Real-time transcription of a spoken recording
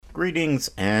Greetings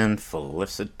and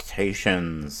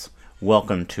felicitations.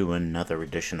 Welcome to another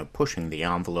edition of Pushing the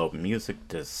Envelope, music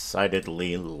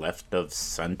decidedly left of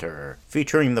center,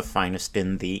 featuring the finest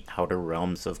in the outer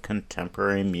realms of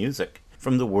contemporary music,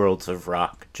 from the worlds of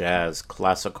rock, jazz,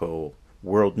 classical,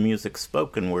 world music,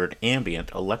 spoken word, ambient,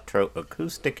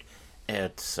 electro-acoustic,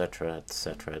 etc.,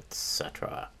 etc.,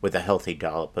 etc., with a healthy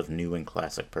dollop of new and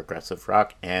classic progressive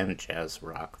rock and jazz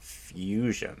rock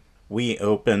fusion. We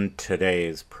opened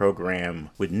today's program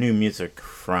with new music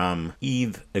from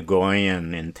Eve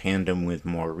Egoyan in tandem with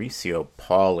Mauricio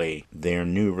Pauli, their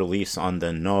new release on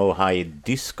the No Hay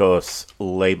Discos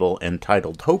label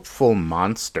entitled Hopeful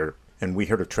Monster, and we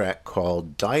heard a track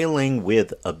called Dialing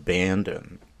with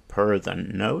Abandon. Per the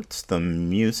notes, the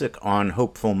music on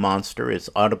Hopeful Monster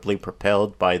is audibly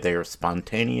propelled by their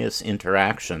spontaneous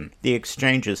interaction. The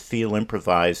exchanges feel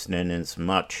improvised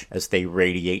inasmuch as they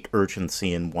radiate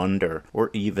urgency and wonder,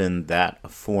 or even that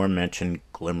aforementioned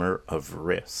glimmer of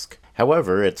risk.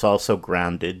 However, it's also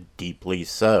grounded, deeply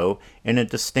so, in a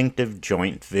distinctive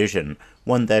joint vision,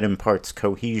 one that imparts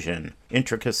cohesion,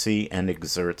 intricacy, and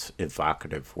exerts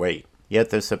evocative weight. Yet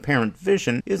this apparent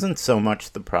vision isn't so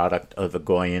much the product of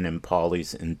Egoyan and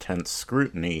Pauli's intense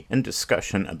scrutiny and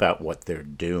discussion about what they're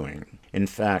doing. In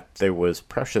fact, there was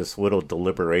precious little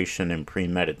deliberation and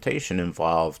premeditation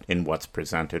involved in what's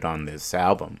presented on this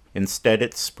album. Instead,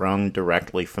 it sprung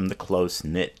directly from the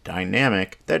close-knit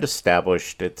dynamic that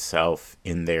established itself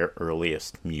in their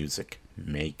earliest music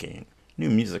making. New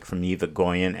music from Eve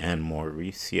Egoyan and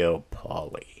Mauricio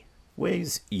Pauli.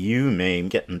 Ways you may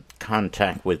get in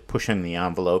contact with Pushing the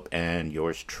Envelope and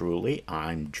yours truly.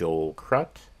 I'm Joel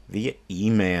Krut via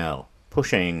email,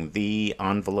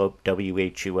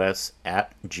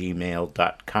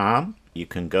 pushingtheenvelopewhus@gmail.com. You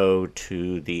can go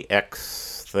to the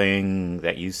X thing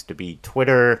that used to be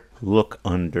Twitter, look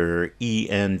under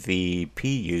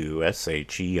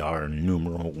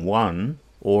ENVPUSHER1,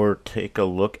 or take a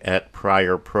look at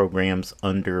prior programs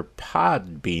under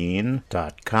podbean.com.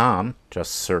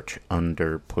 Just search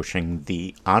under Pushing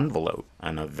the Envelope,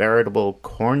 and a veritable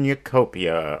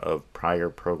cornucopia of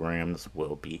prior programs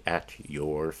will be at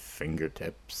your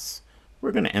fingertips.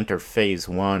 We're going to enter phase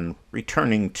one,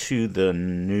 returning to the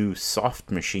new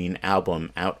Soft Machine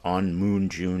album out on Moon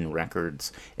June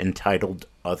Records, entitled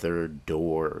Other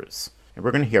Doors. And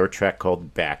we're going to hear a track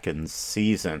called Back in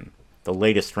Season. The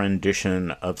latest rendition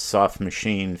of Soft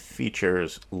Machine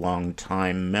features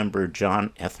longtime member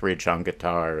John Etheridge on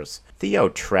guitars, Theo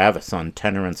Travis on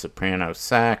tenor and soprano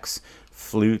sax,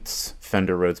 flutes,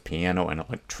 Fender Rhodes piano and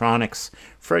electronics,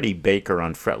 Freddie Baker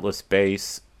on fretless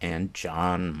bass, and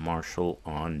John Marshall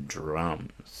on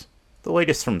drums. The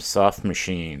latest from Soft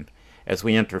Machine, as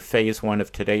we enter phase one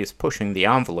of today's Pushing the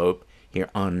Envelope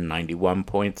here on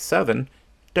 91.7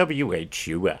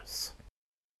 WHUS.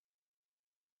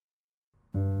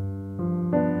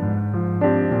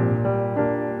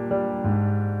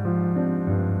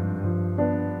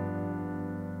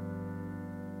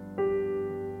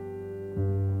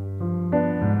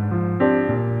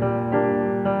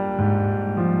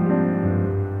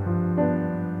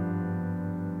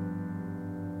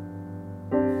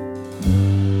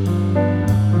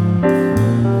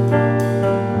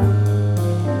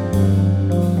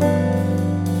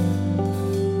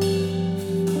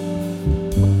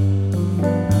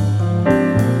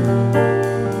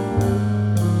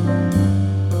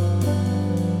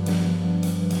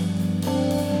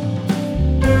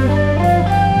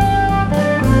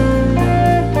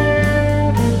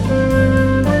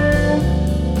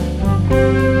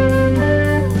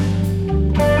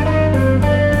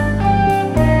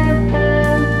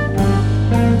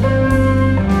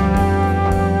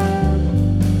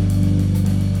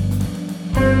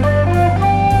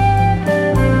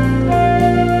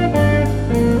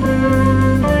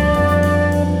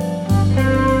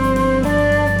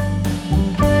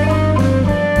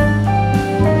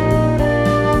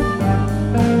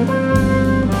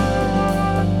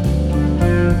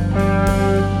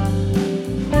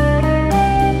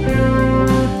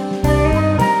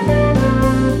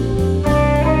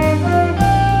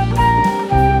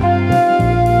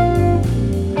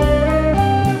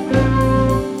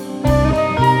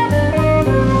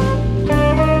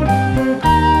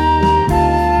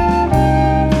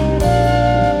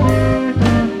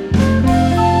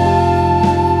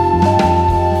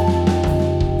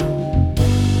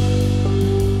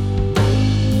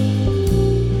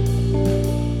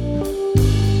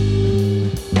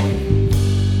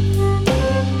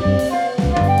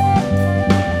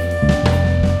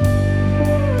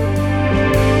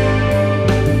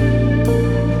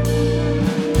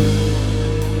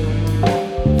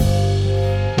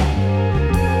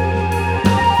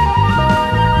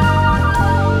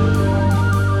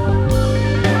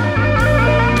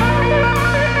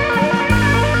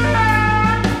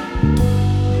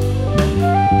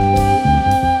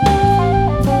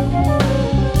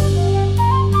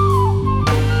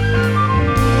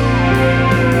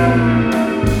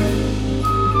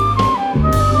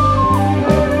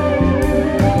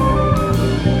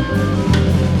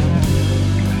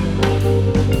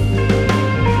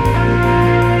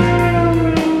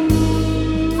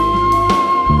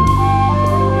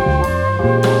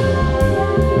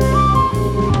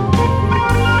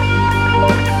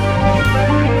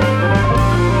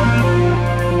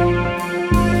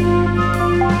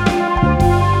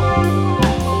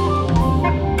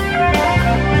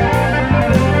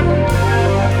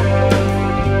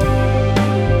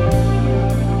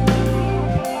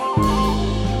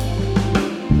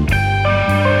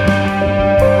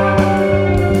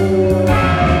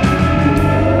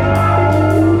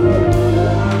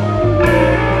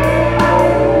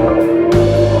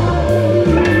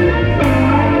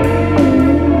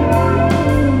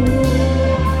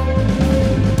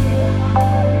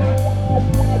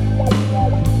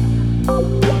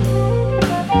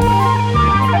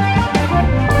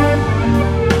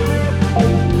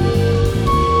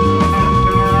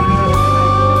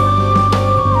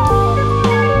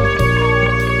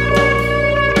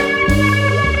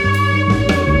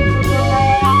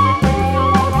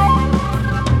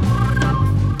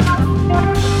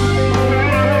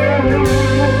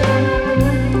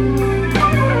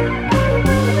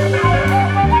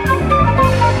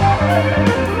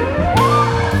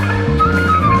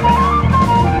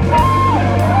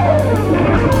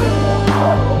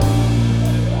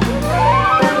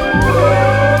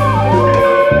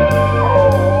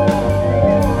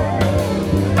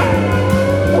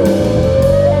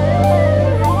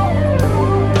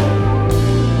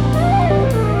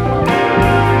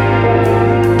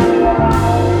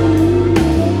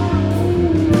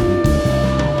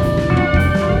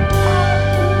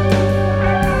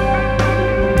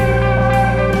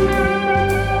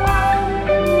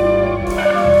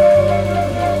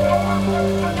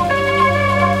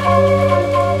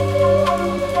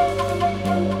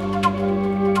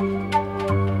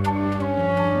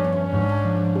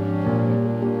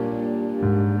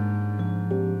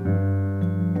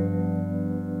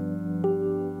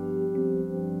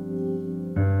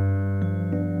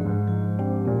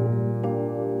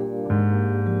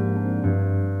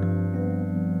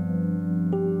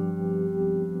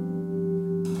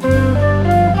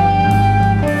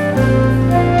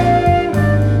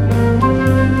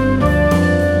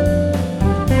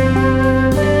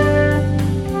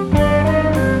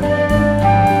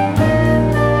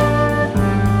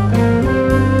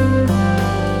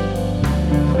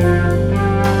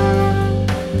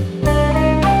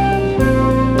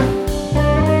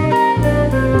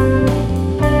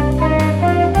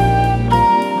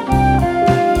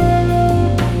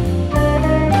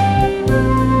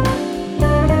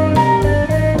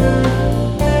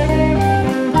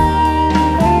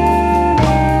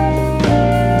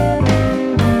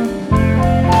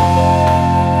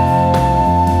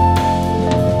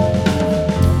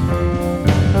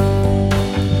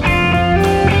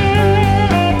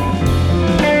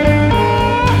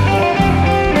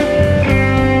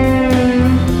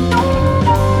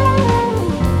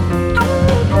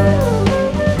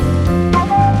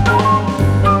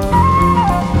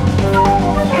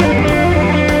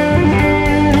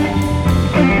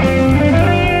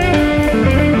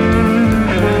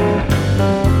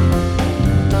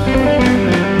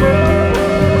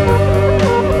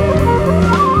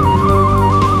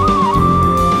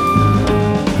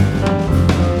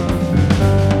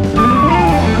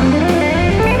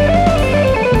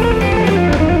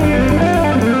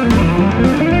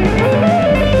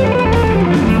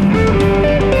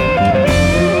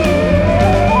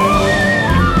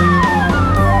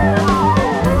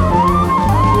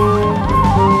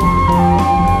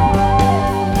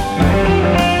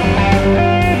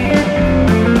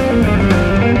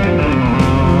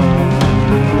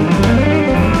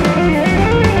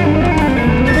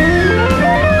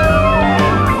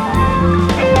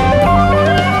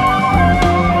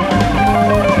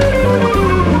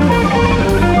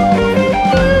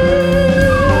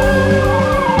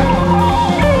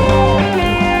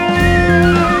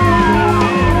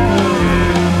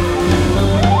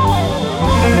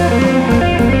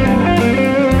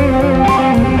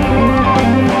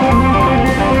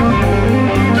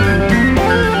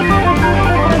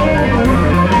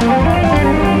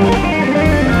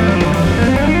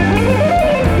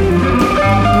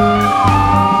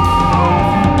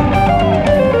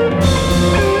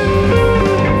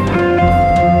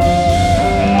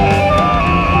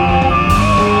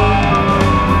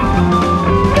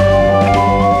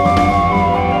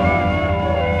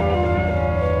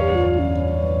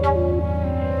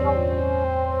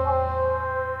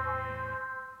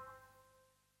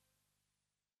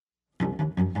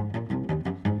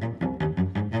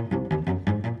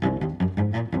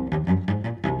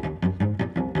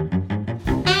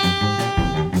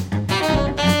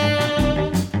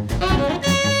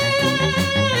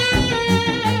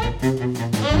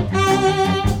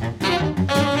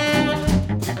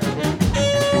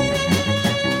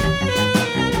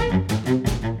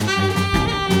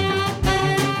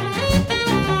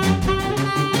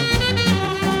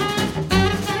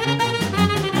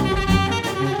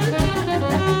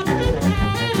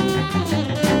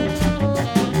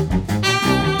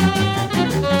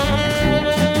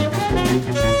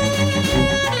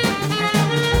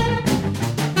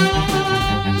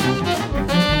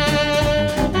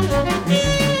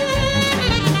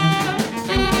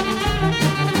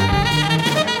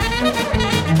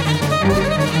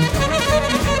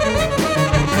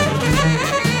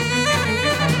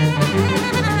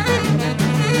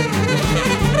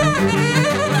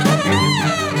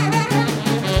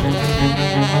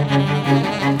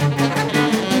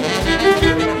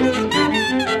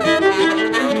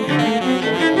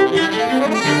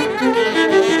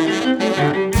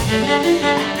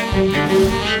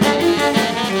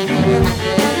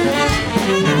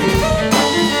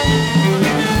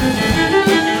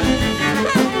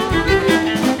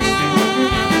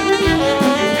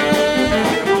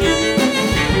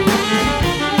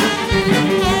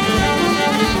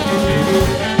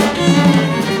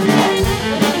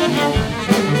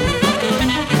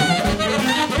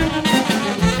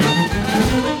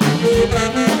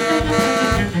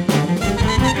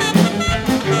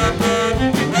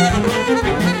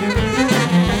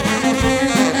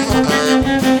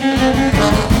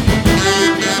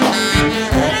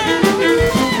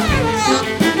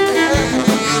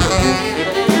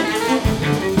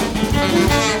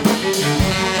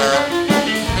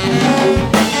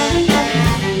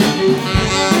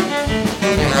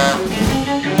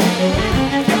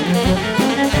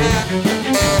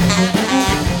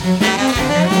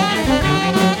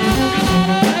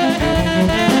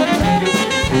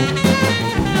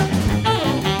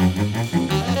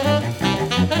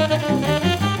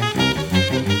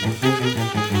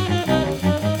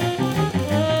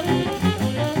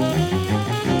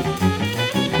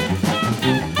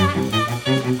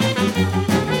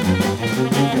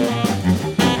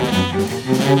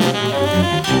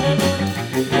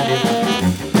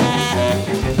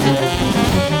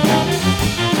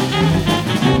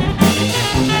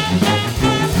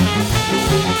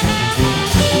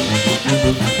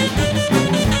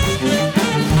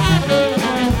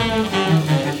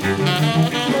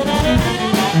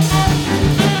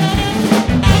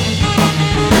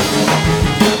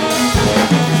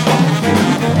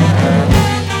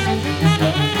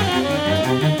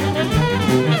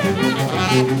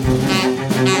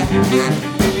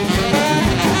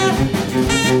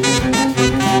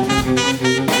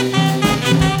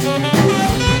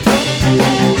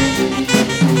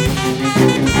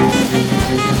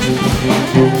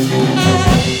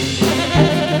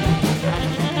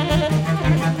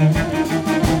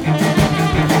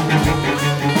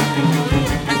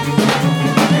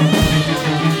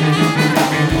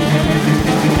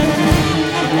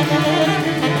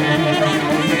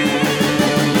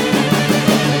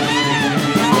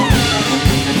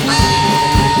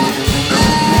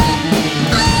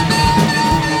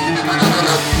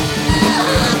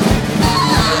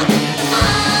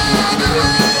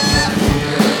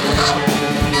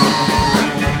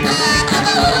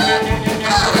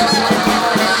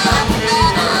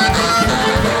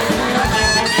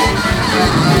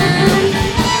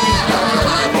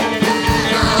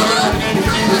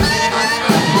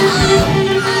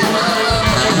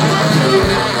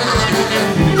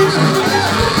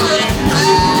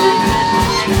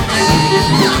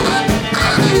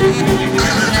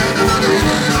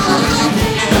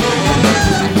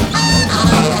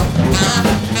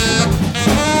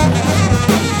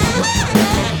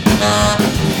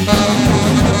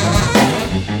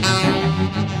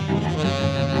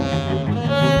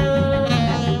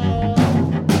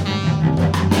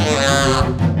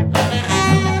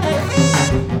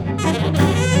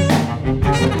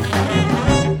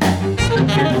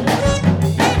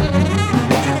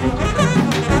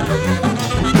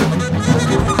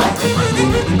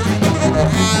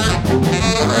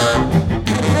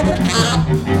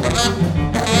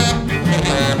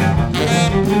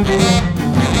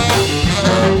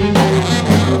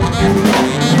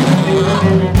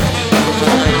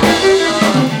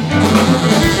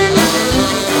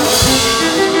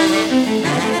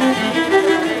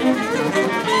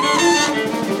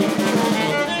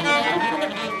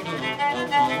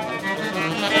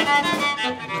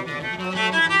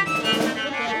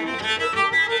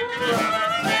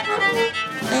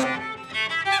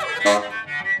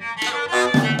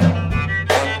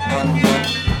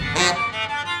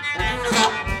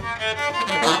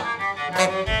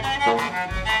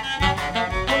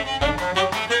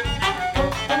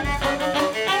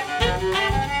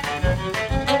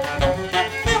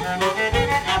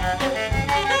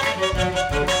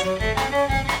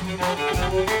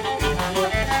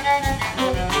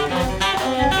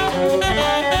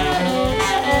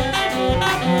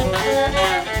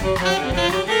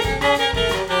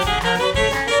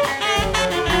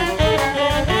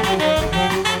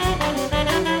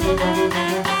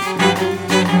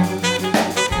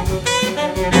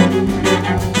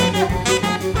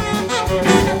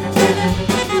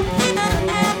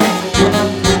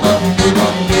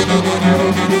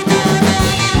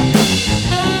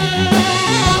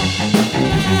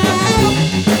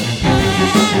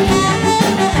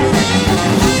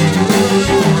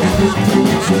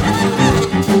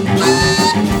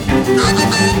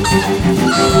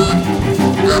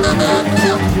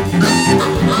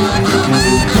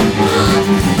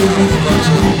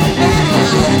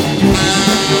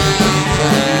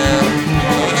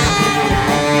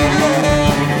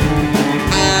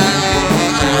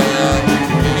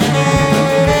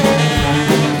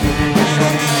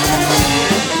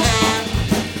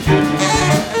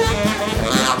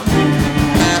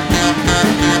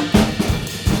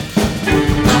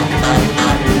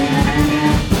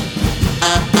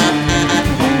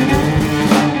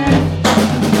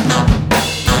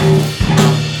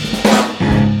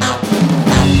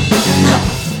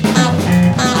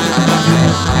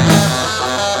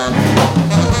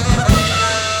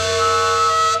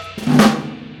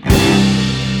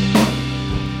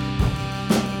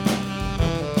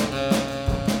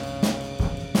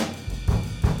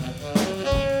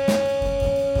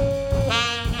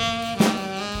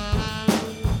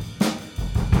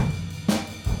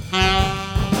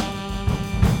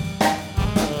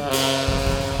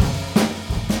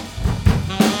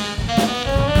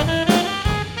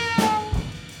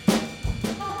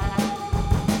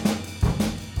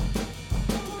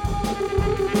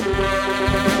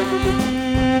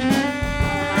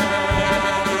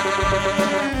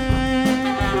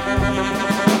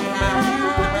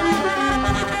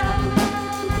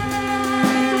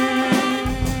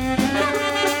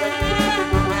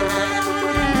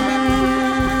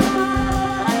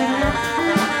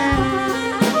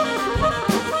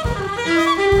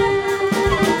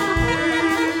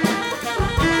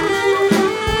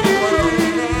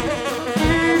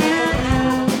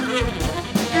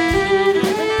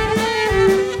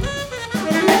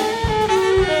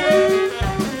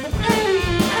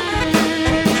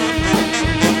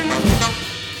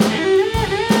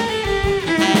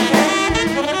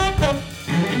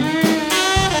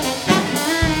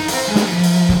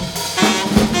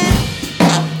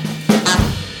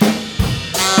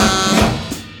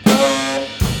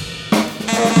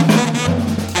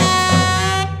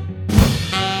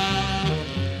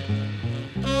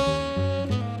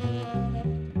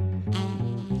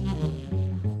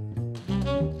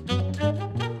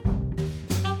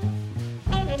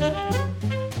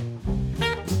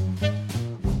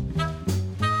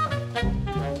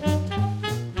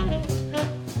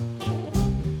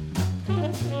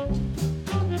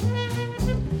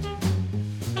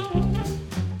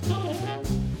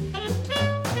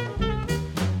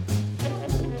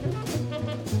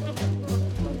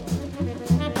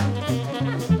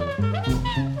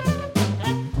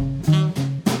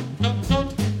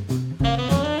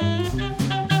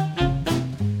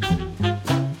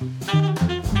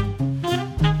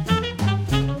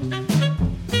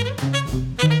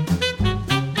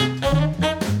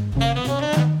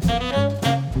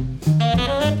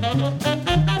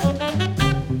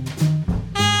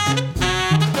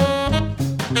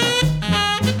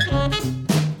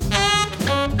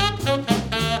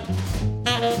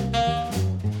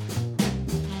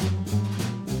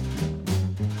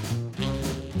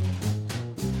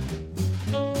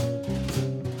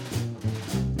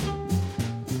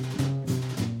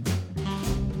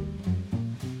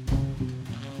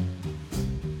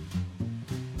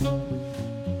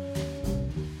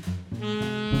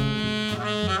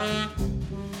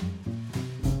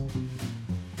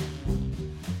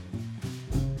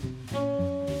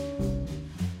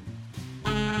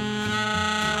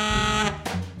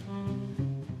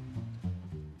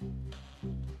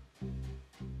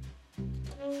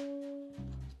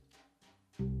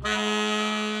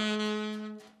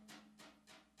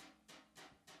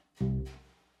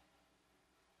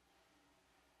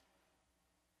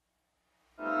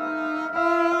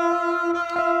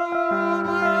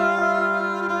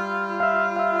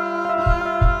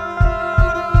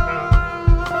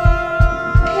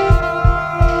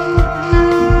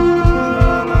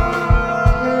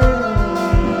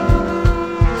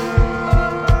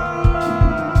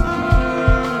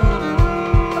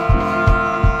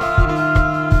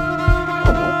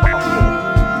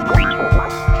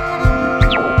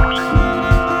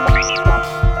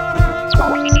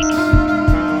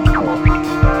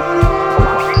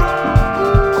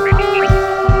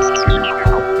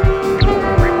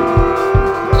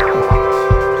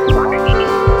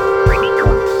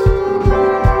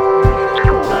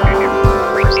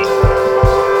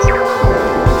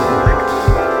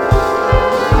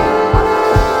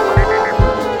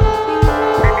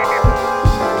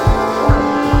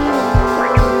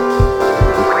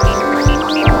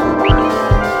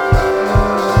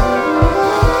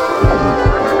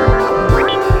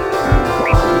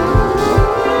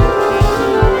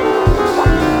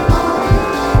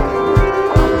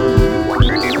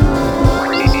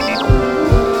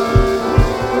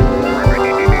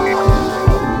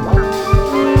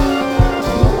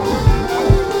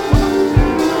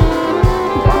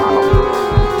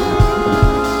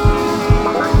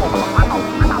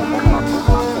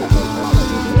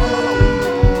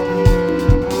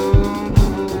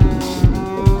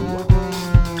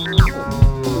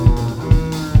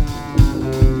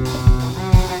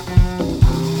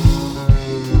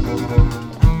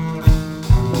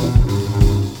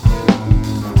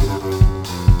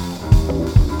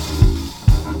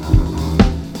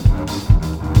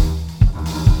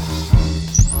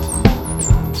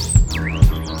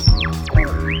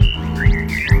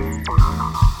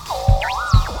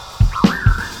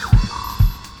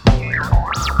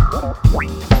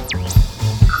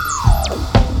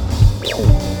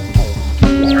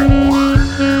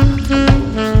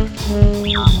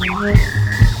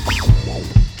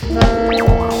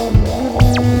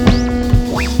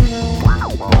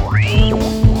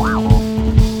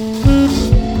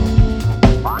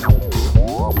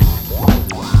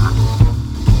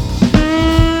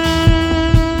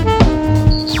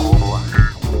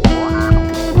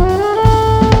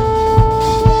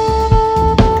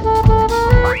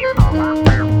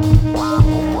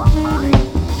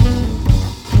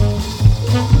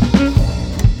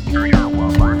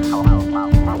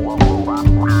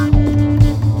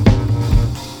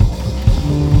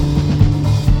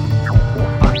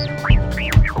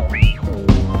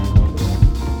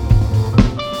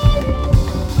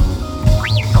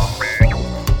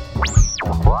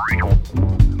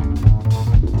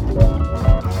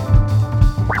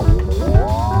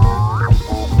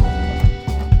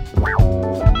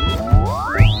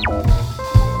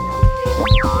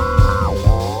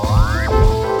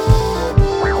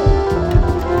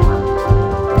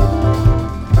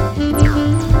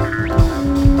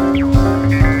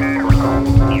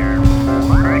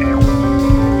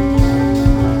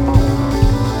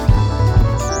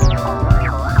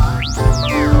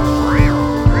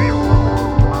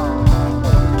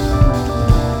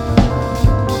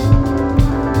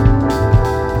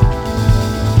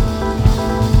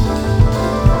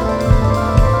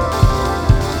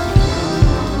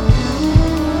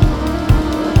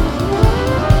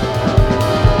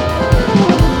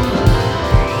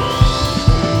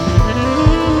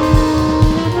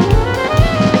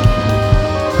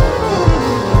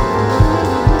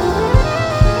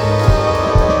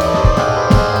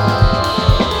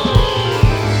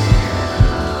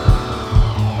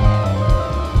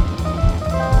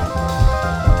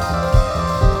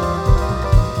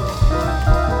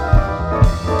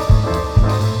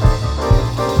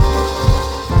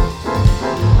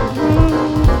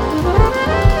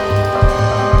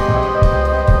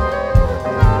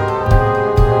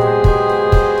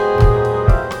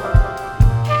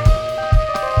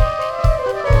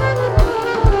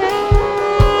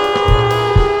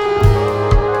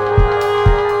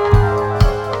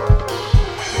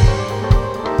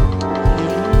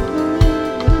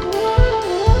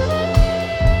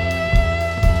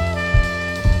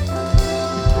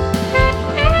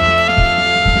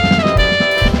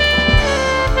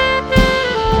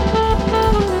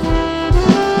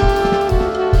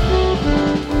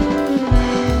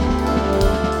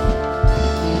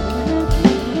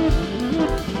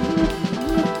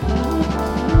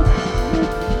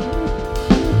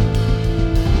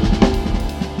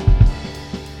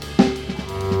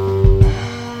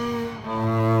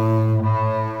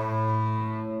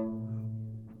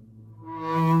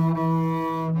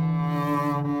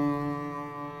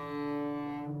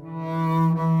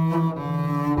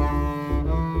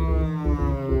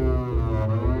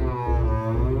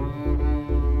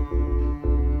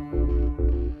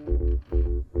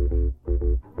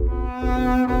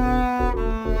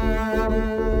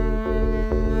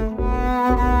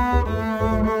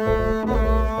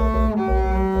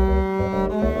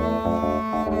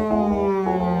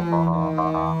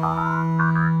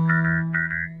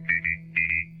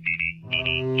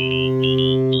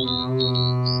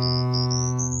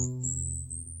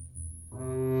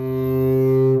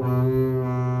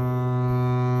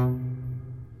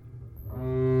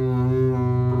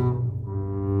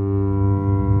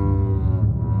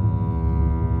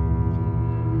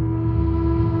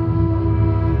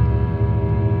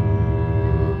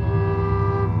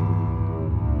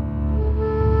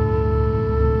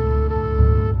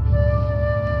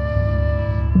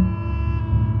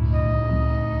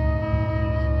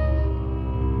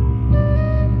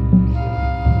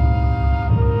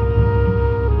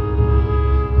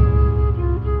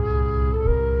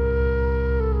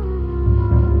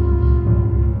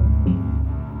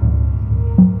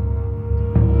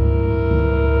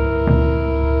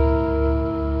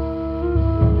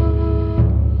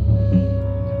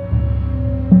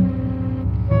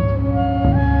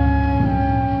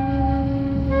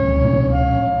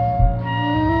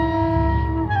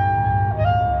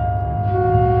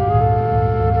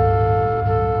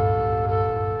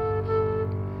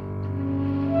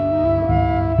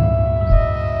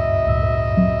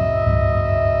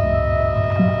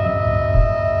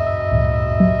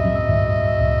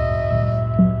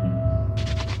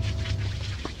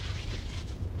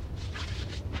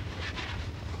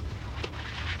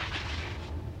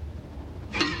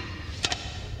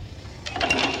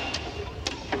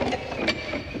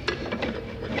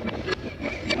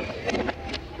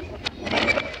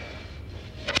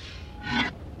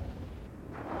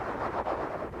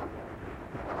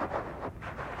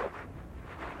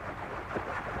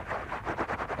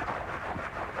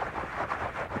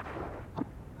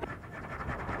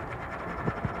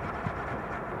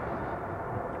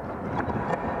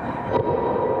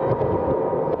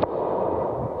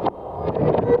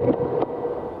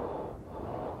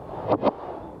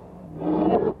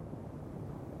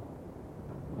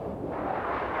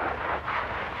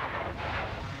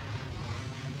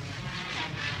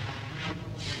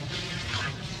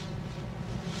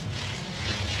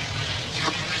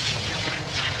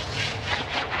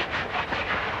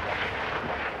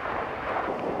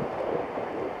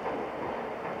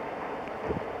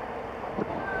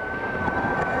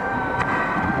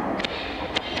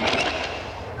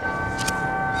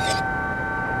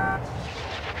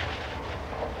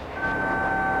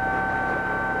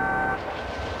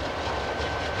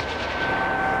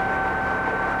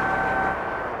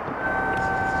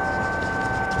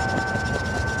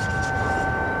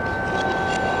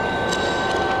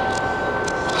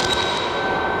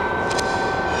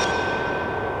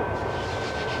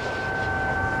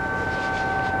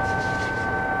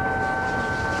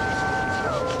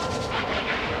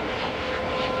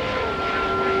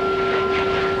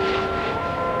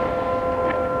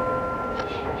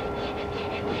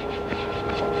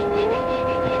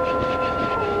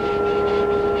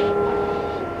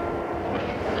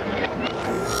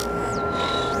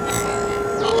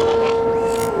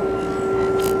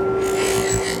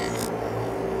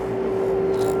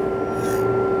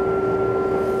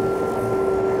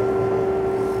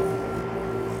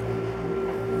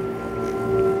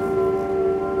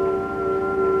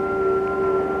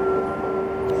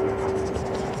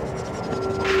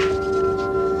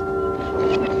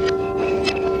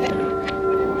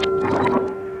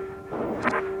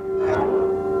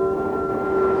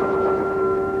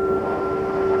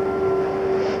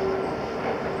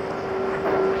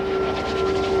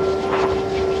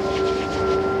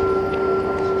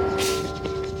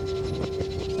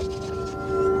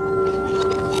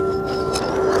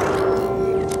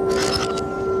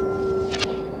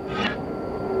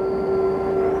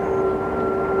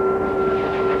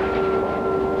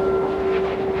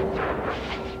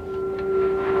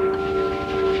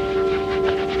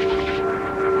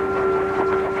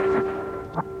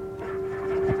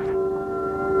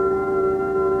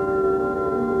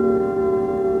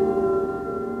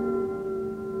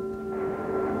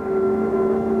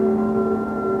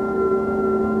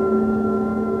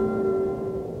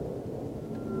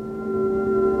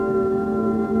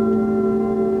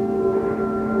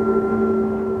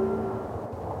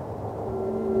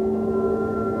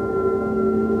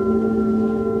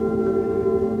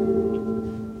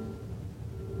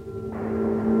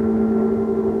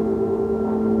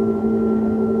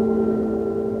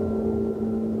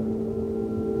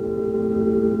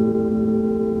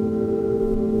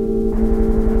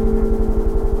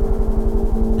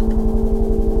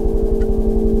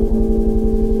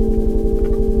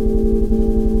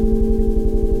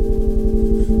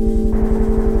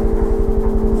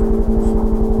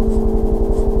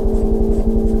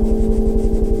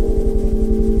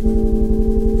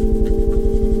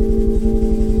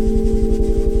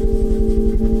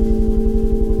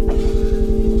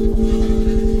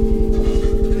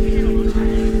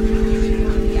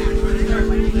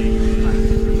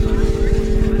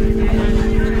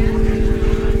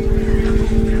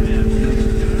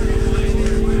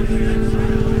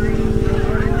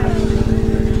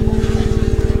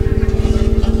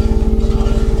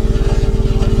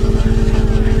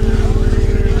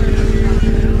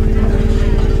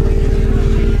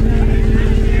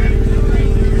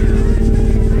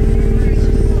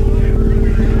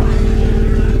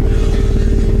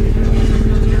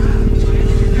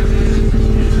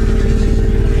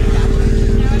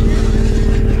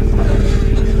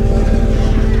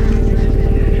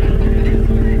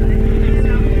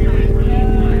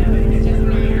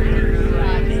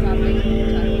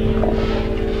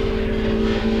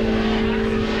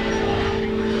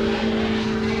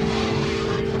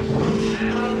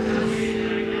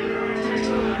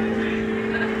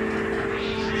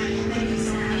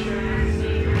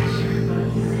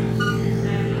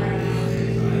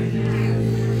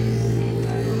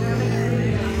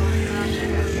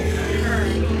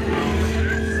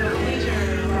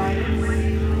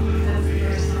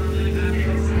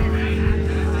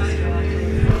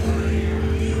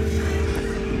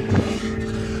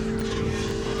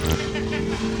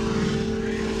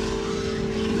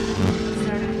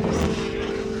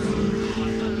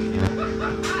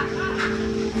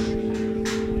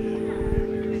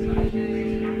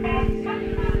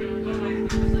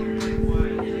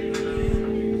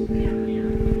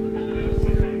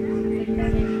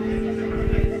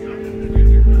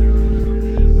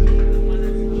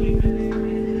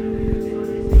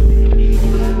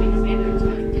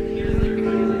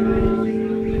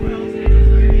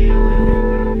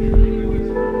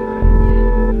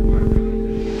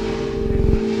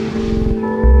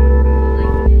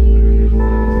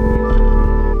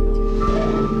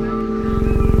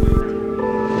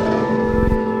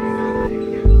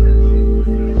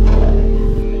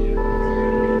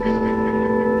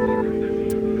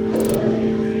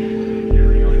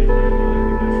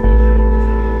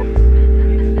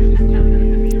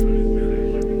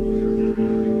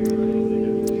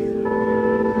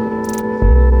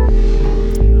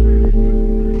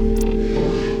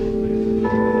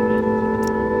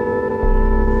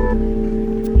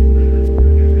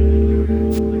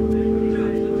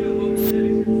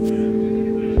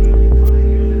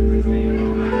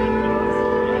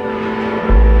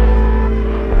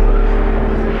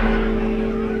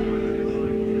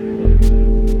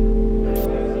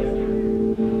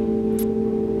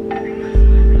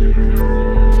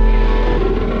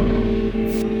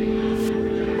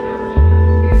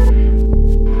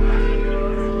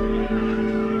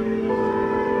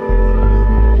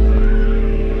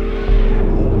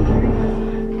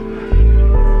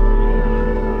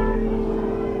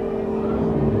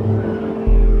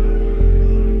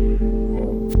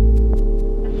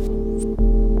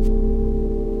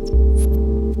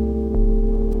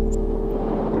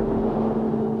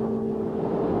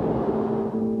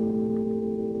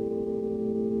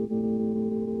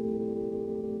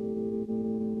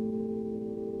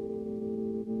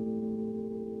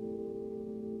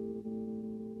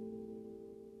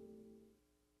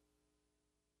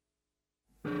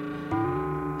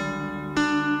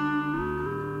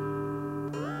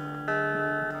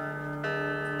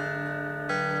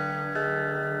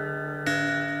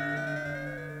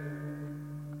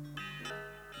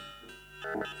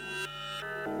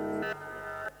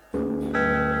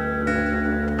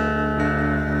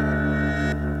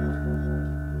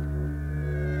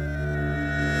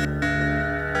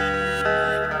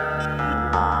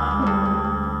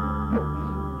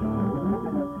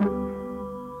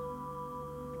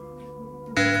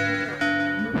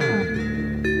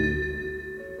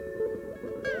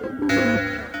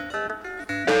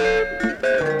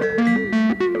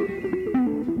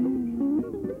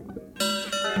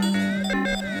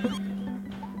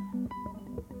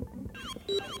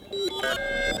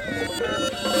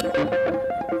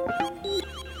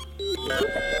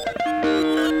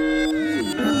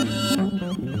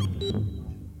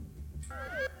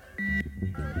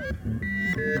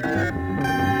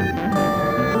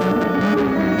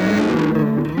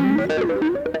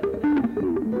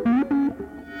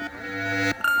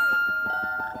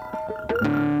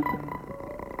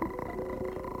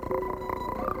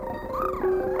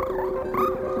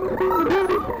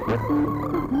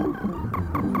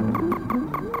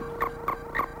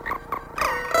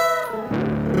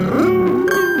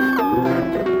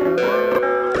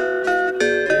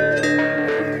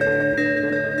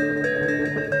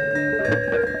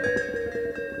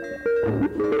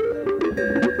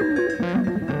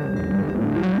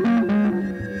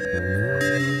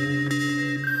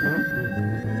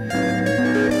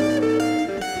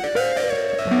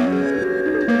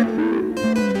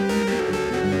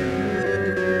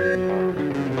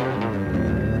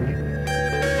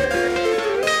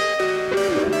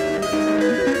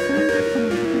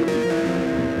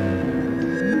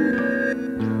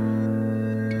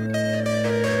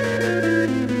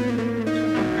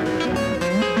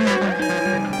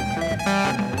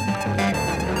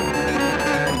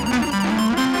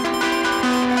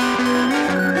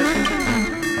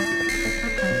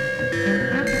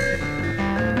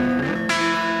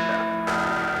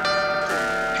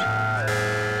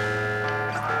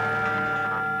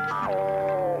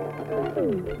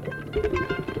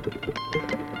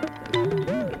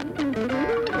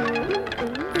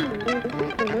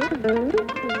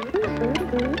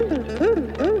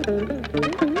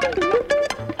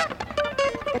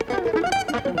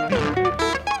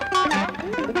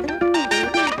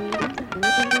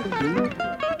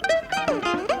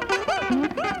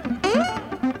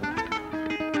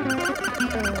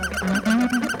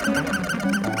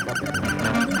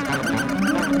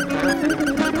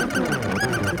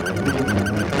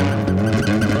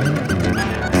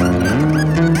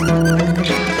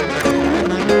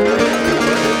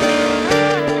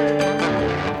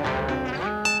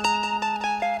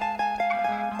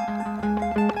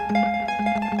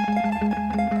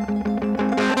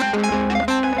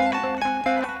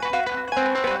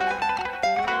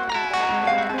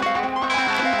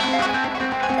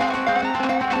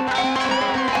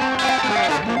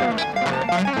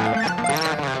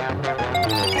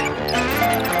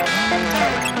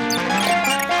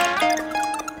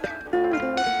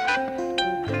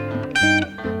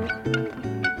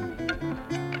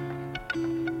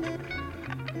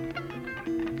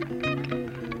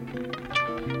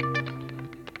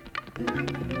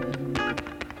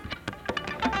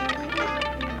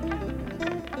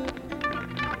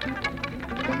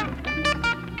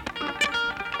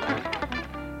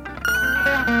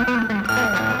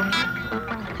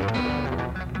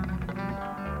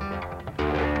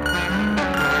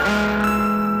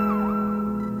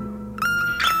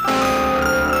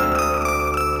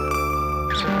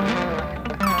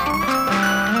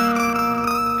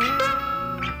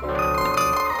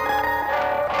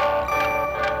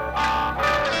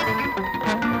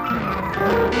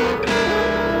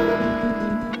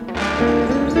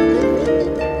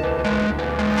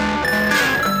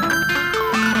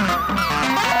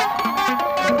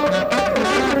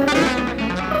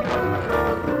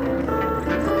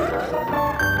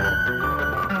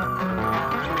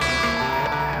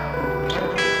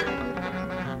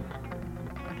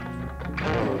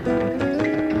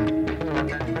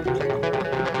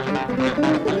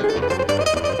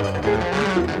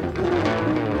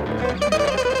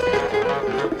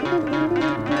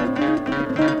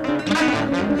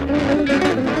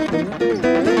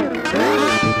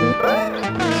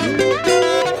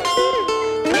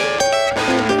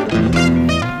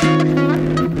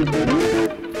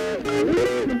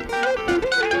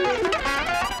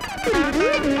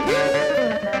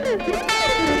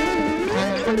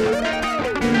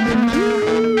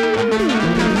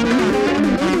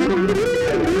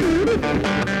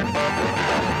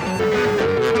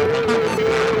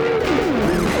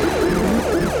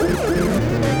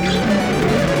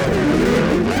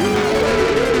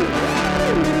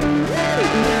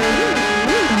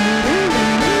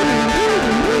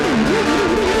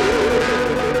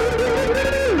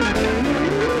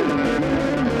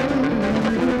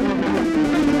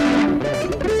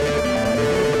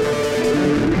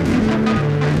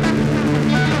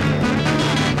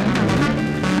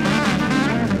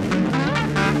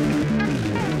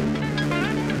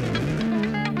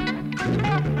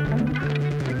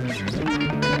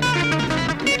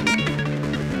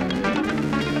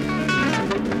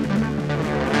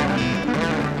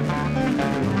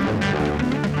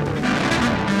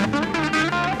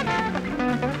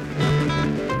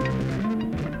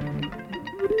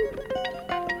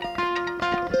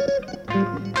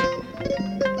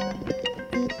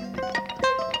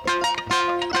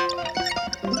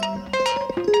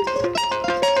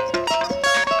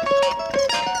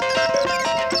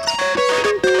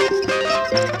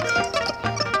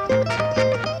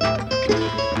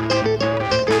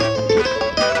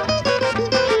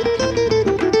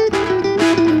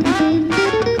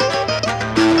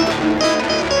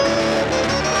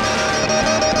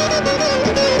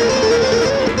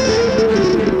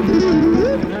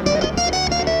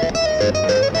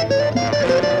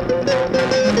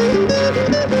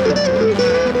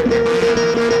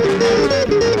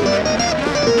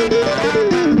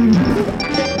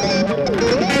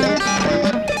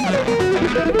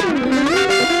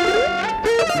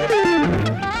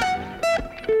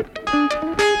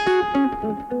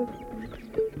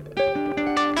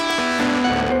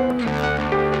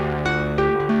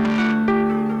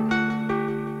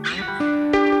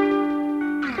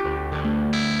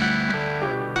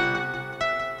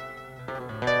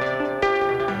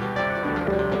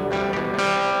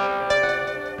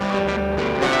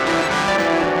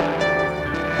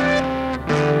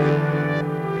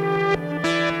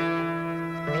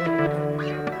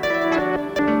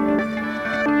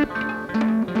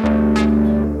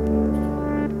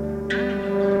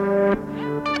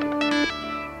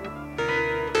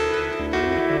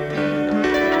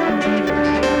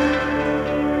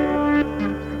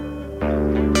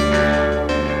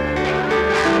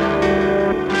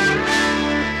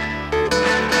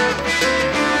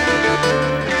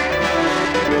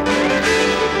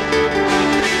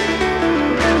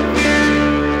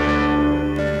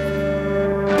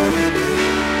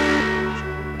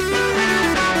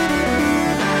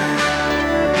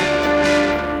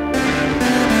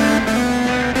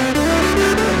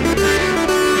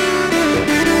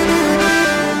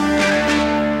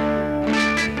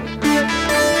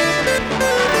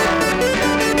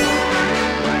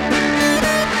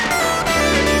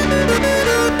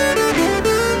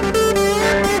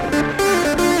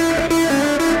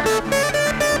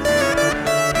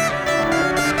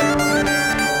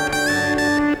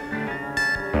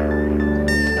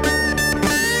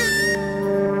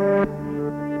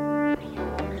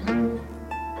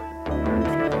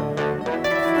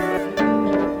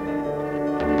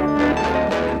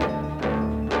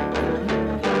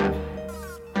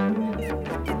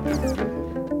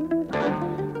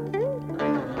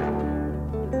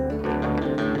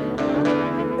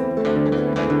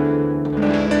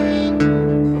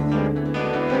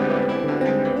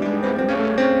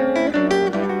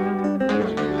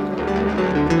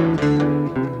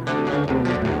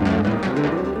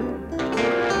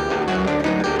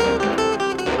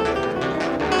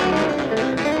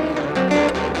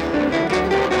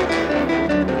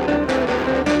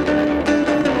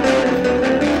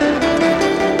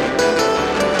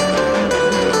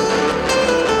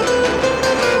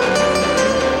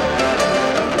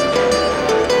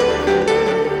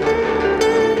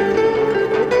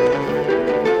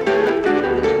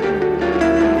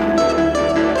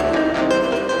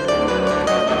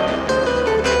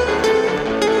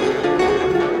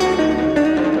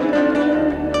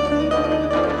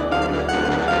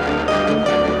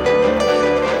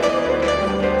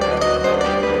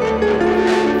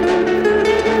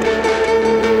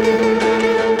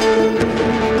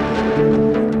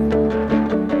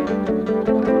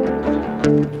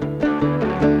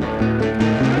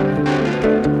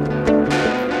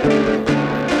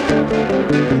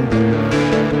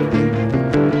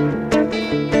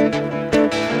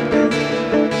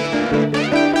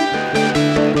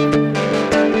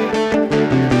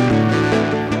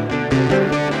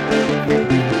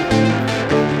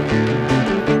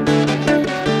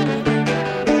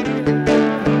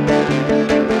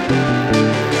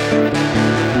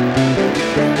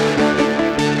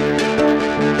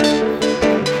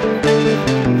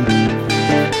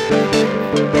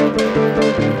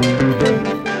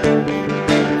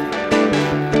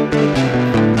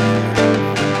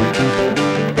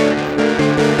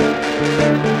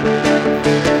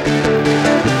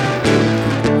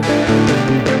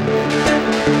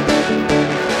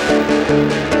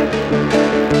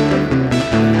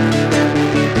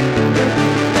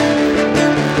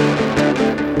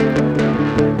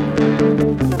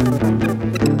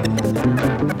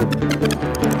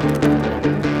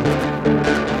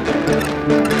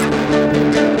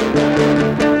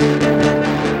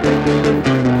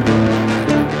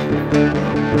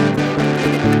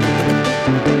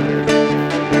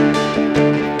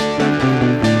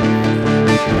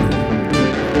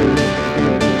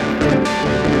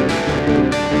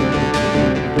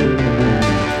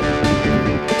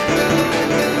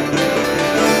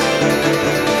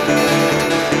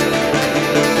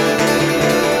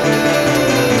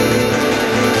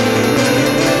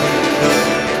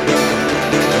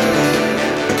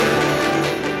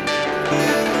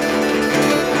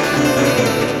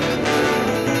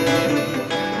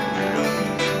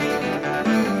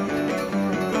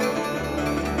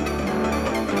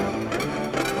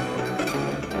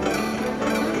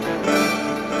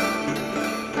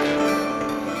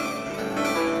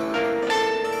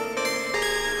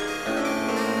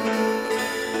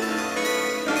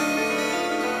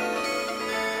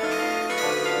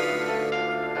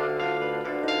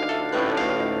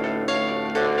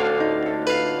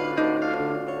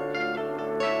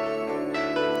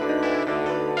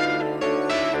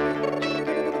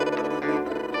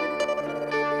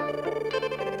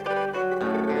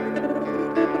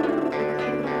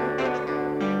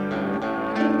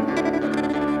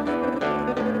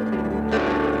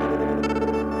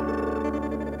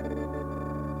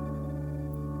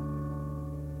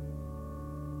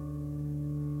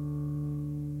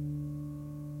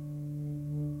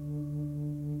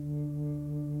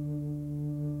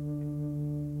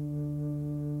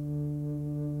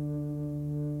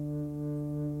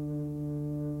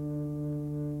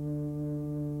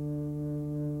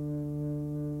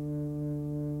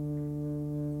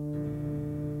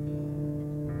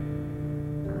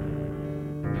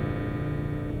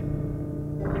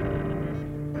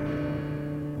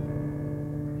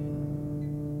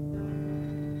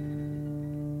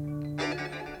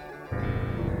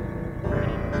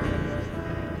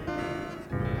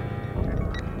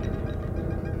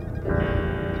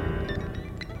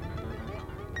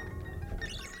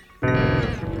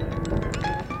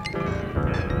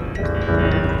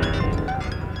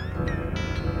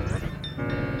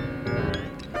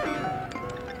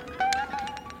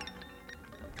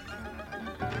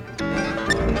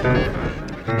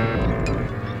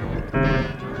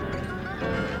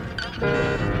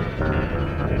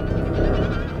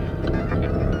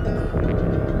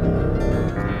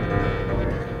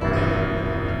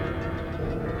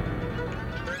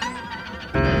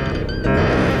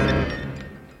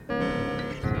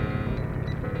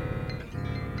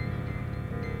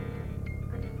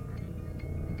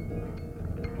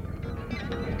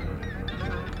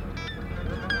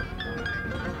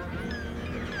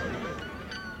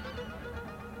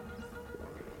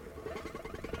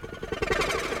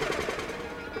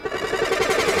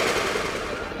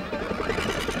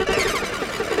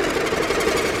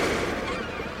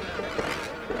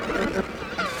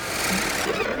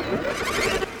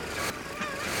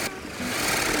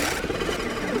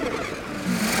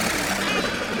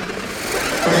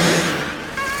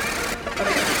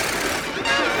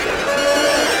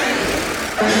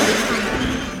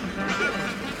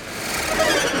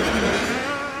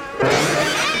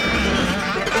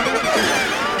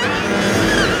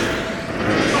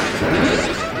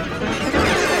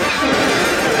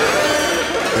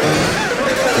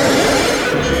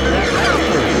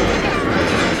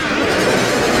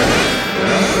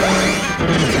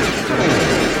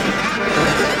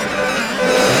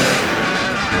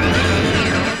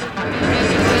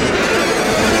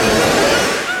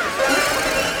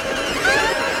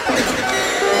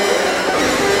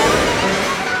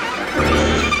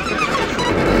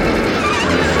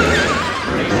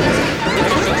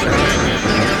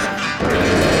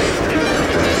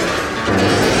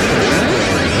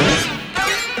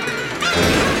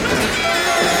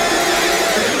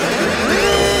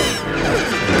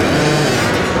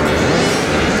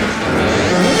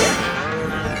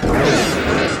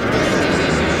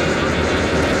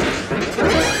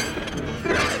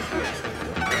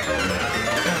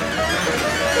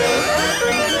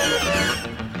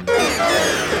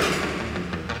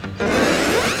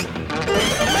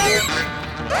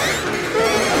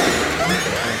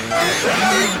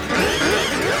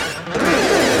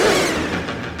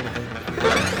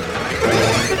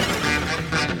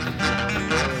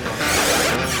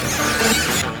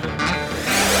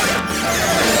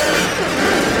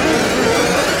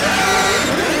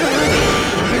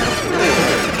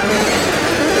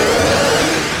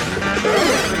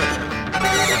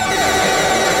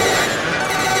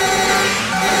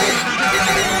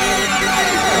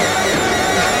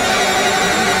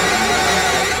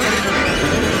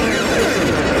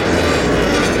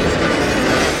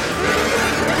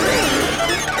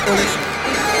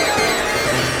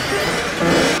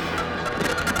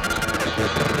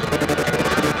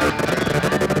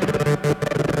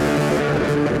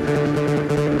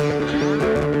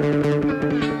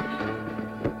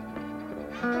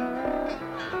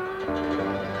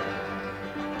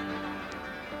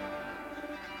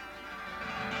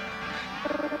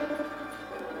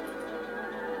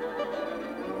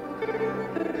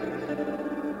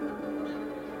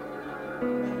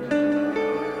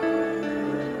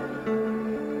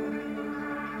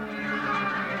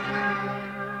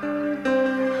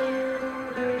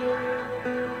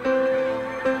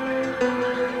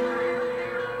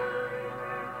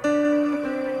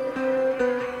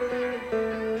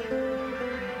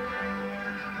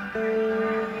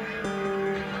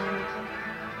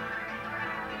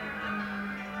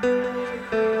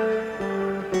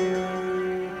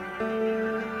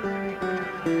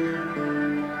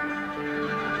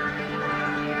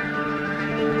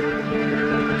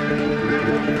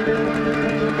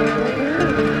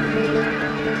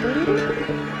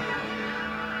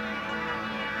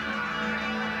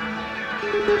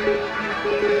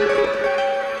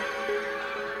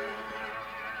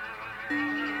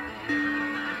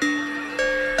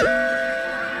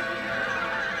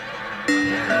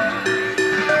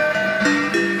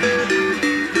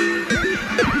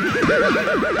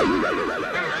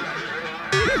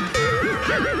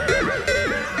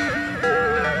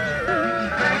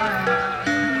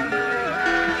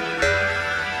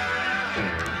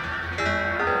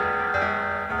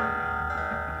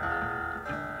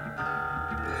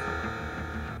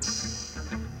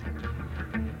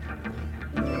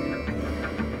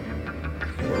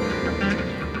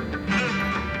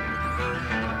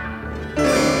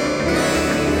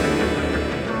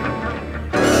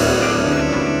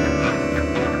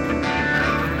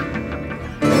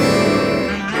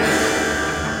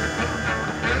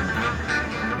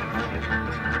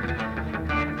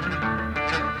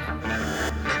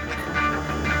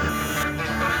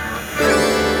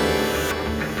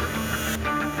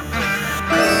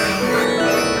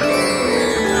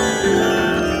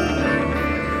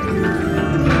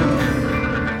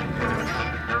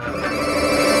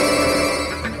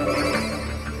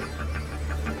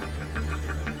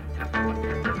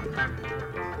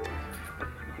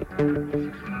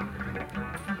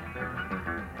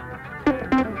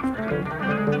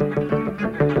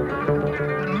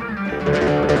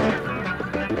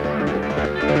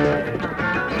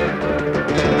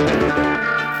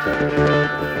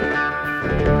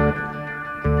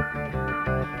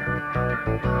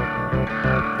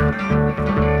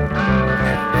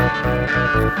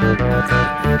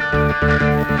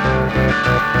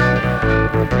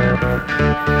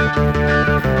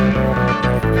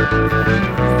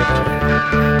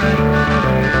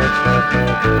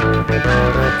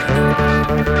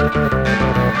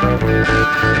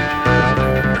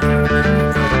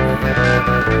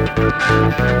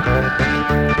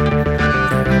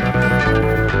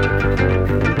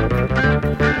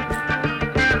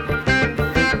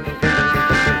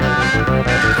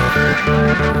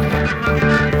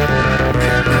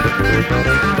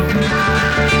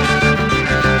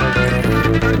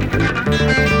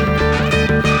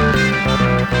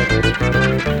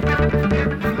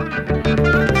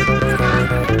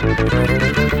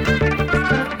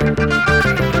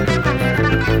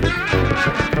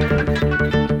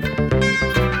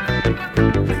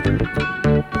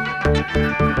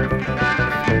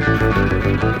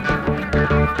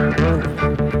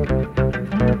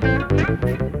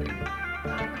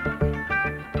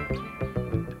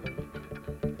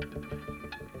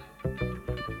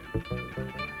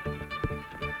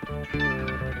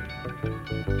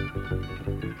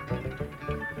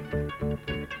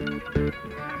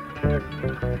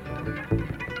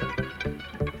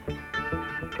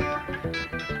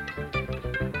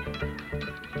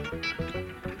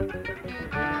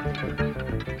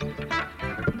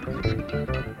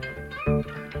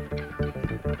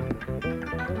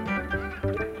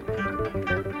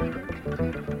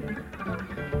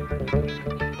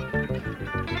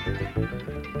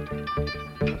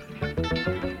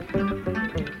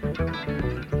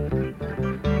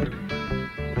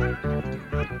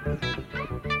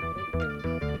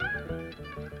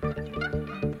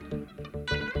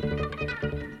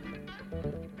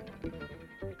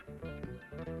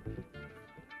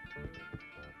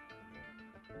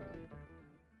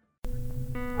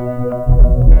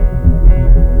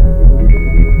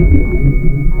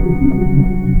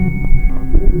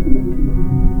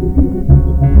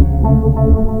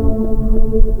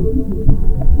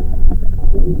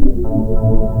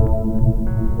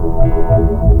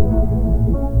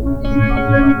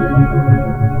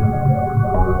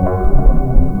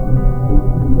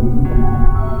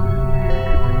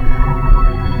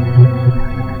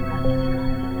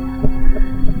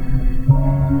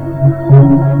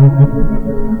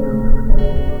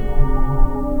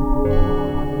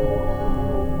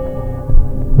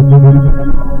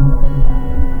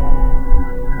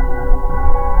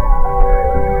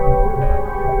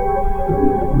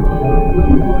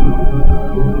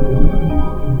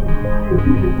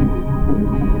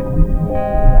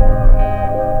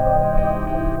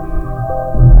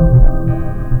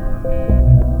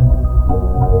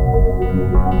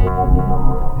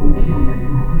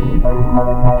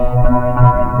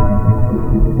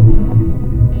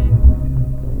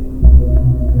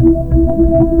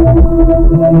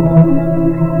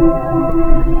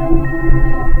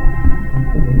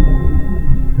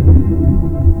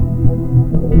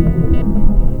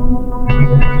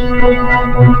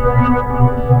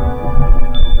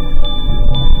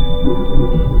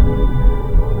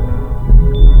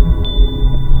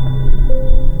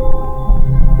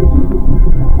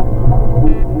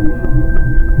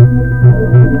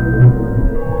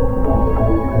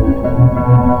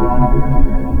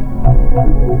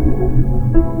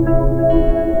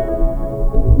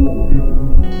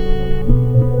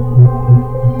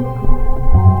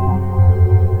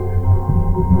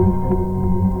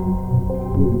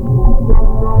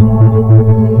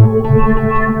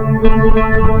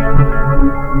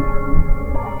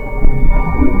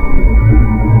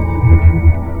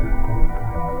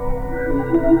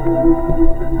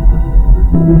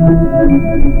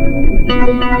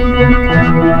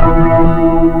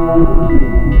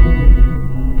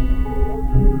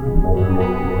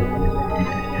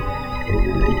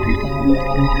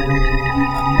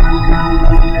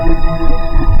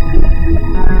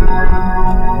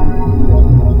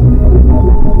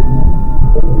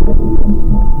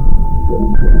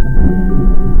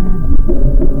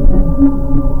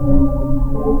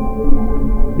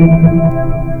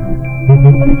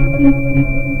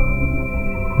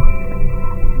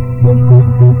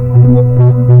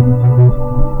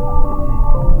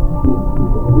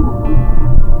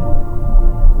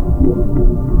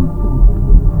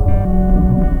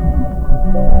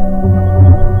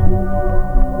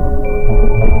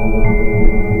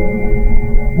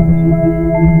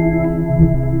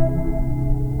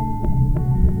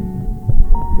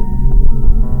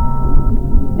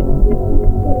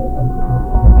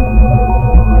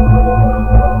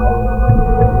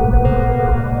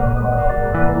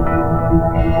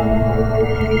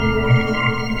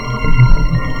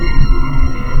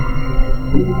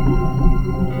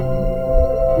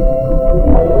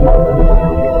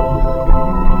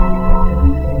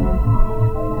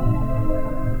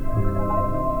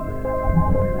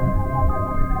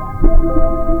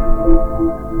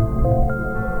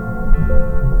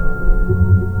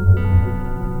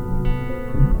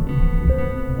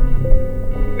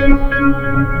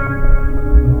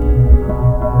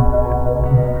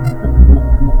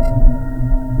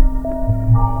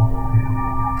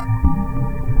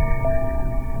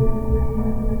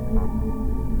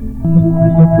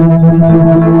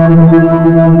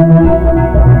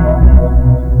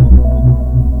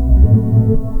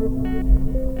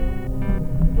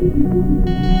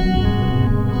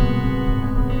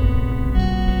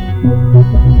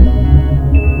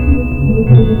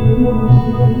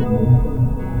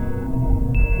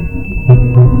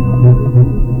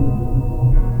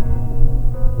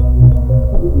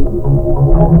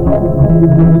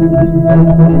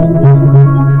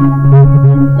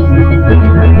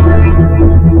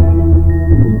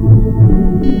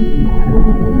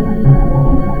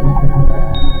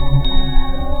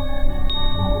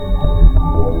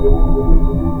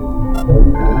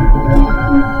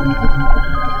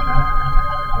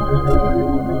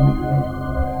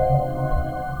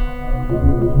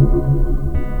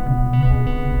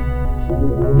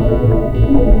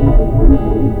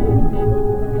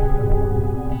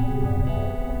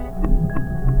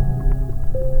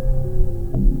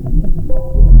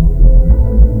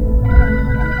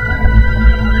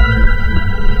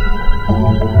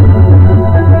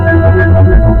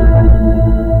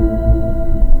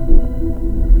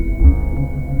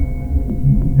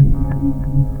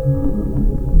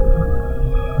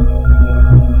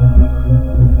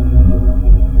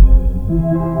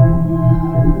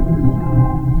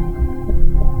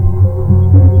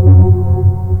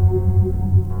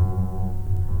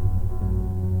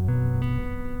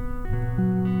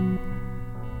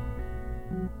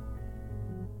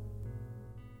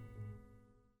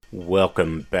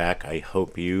 Welcome back. I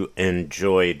hope you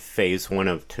enjoyed phase one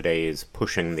of today's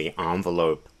Pushing the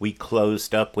Envelope. We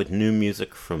closed up with new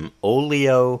music from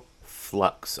Olio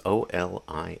Flux,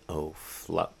 O-L-I-O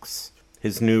Flux.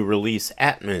 His new release,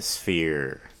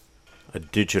 Atmosphere, a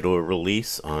digital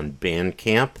release on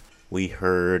Bandcamp. We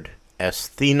heard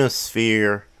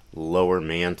Asthenosphere, Lower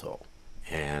Mantle.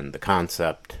 And the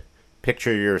concept,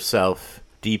 picture yourself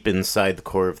deep inside the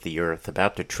core of the earth,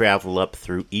 about to travel up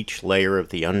through each layer of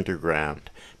the underground,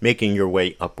 making your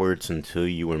way upwards until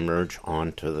you emerge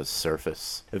onto the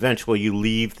surface. Eventually you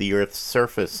leave the earth's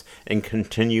surface and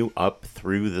continue up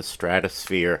through the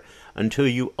stratosphere until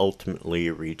you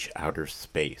ultimately reach outer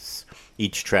space.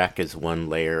 Each track is one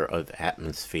layer of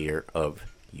atmosphere of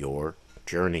your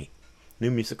journey. New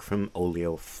music from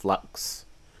Olio Flux.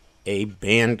 A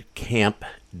Bandcamp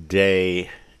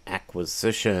Day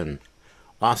acquisition.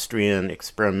 Austrian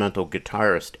experimental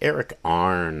guitarist Eric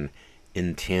Arne,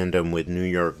 in tandem with New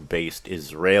York-based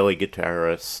Israeli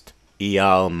guitarist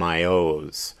Eyal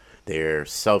Maoz. Their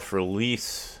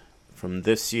self-release from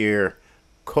this year,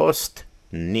 Kost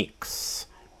Nix,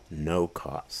 no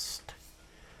cost.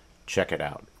 Check it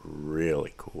out,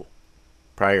 really cool.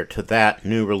 Prior to that,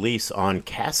 new release on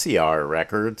Cassiar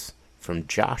Records from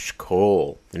Josh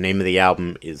Cole. The name of the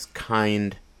album is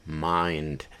Kind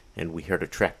Mind, and we heard a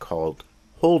track called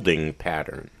Holding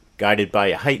Pattern. Guided by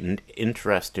a heightened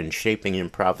interest in shaping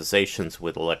improvisations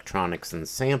with electronics and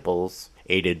samples,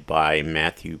 aided by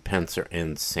Matthew Pencer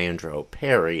and Sandro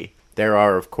Perry, There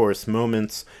are, of course,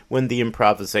 moments when the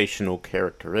improvisational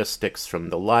characteristics from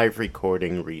the live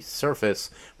recording resurface,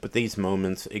 but these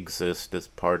moments exist as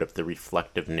part of the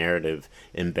reflective narrative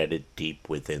embedded deep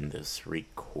within this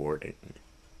recording.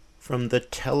 From the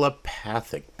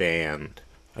Telepathic Band,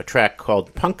 a track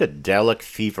called Punkadelic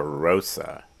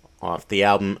Feverosa, off the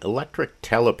album Electric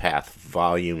Telepath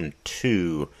Volume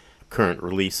 2, current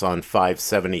release on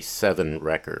 577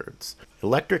 Records.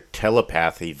 Electric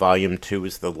Telepathy Volume 2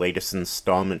 is the latest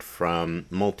installment from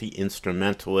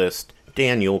multi-instrumentalist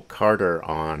Daniel Carter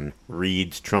on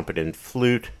reeds, trumpet, and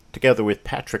flute, together with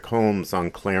Patrick Holmes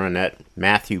on clarinet,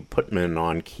 Matthew Putman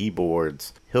on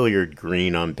keyboards, Hilliard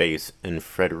Green on bass, and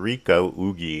Federico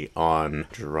Ughi on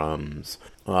drums.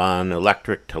 On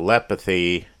Electric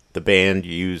Telepathy, the band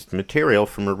used material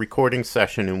from a recording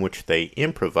session in which they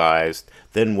improvised,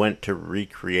 then went to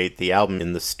recreate the album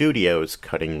in the studio's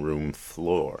cutting room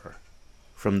floor.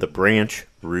 From the Branch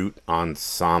Root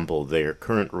Ensemble, their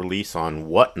current release on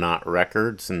Whatnot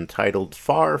Records, entitled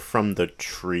Far From the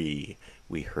Tree,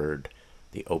 we heard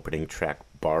the opening track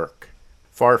Bark.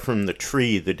 Far From the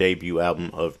Tree, the debut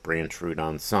album of Branch Root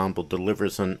Ensemble,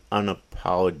 delivers an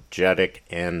unapologetic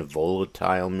and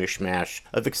volatile mishmash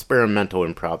of experimental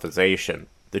improvisation.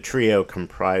 The trio,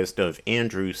 comprised of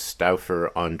Andrew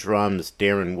Stauffer on drums,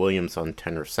 Darren Williams on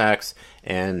tenor sax,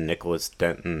 and Nicholas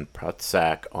Denton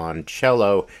Protzak on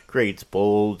cello, creates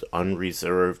bold,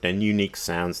 unreserved, and unique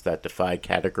sounds that defy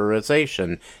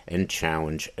categorization and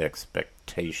challenge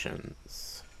expectations.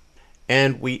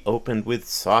 And we opened with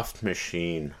Soft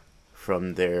Machine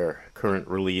from their current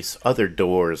release Other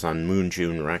Doors on Moon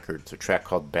June Records, a track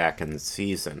called Back in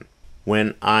Season.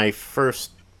 When I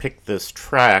first picked this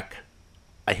track,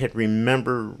 I had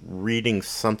remember reading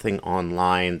something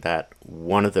online that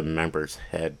one of the members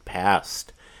had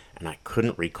passed, and I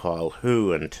couldn't recall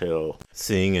who until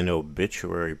seeing an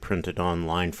obituary printed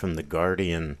online from The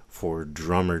Guardian for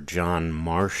drummer John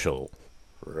Marshall.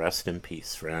 Rest in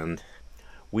peace, friend.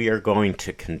 We are going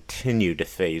to continue to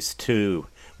Phase 2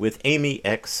 with Amy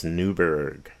X.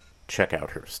 Newberg. Check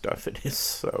out her stuff. It is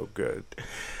so good.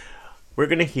 We're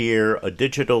going to hear a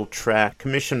digital track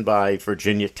commissioned by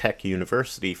Virginia Tech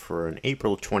University for an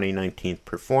April 2019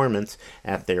 performance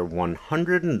at their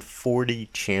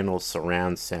 140-channel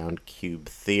surround sound Cube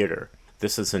Theater.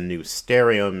 This is a new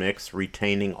stereo mix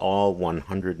retaining all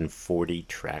 140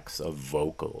 tracks of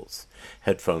vocals.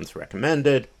 Headphones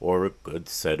recommended, or a good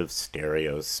set of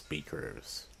stereo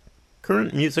speakers.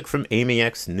 Current music from Amy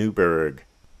X. Newberg,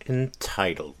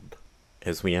 entitled,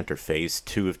 as we enter Phase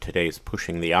 2 of today's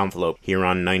Pushing the Envelope here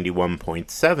on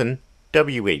 91.7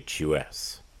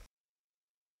 WHUS.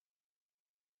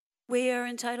 We are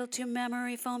entitled to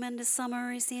memory foam and a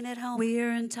summary scene at home. We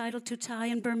are entitled to Thai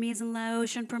and Burmese and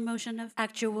Laotian promotion of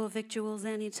actual victuals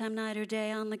anytime, night or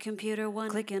day on the computer. One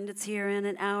click and it's here in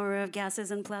an hour of gases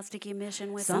and plastic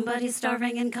emission with somebody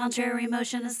starving in contrary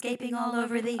motion, escaping all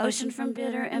over the ocean from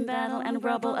bitter and battle and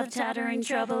rubble of tattering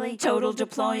troubly. Total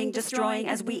deploying, destroying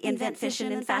as we invent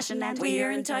fission and fashion. And we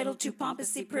are entitled to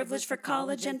pompousy privilege for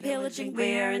college and pillaging.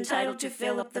 We are entitled to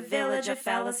fill up the village, a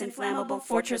phallus inflammable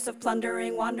fortress of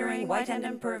plundering, wandering, white and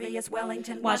impervious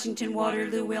Wellington, Washington,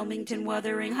 Waterloo, Wilmington,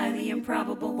 wuthering, highly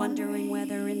improbable, wondering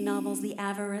whether in novels the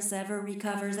avarice ever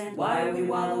recovers. And why are we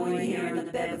wallowing here in the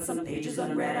bed with some pages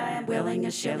unread? I am willing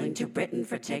a shilling to Britain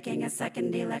for taking a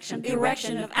second election.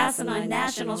 Erection of asinine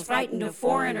nationals, frightened of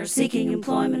foreigners, seeking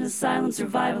employment, asylum,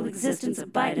 survival, existence, a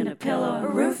bite and a pillow, a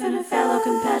roof and a fellow,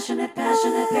 compassionate,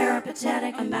 passionate,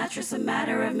 peripatetic, a mattress, a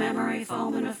matter of memory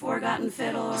foam and a forgotten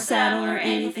fiddle, or saddle, or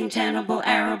anything tenable,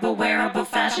 arable, wearable,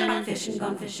 fashion. Fishing,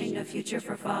 gone fishing, no future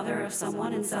for father of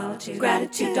someone in solitude.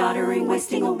 Gratitude, doddering,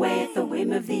 wasting away at the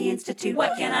whim of the Institute.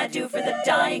 What can I do for the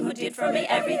dying who did for me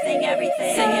everything,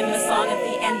 everything? Sing him a song at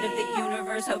the end of the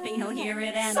universe, hoping he'll hear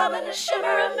it and summon a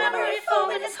shimmer of memory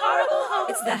foam in his horrible home.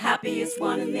 It's the happiest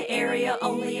one in the area,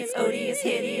 only it's odious,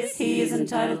 hideous. He is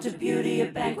entitled to beauty, a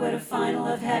banquet, a final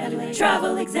of heavenly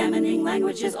travel, examining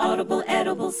languages, audible,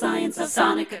 edible, science of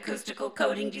sonic, acoustical,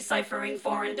 coding, deciphering,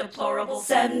 foreign, deplorable.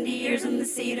 70 years in the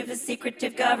seat of his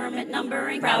secretive government,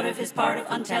 numbering, proud of his part of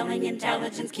untelling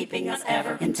intelligence, keeping us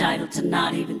ever entitled to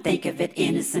not even think of it,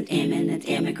 innocent, imminent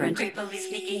immigrant, creepily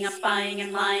sneaking up, spying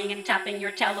and lying and tapping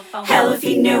your telephone. Hell if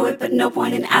he knew it, but no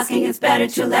point in asking, it's better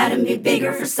to let him be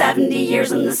bigger. For 70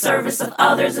 years in the service of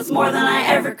others, it's more than I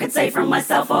ever could say for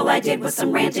myself. All I did was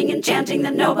some ranting and chanting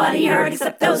that nobody heard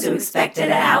except those who expected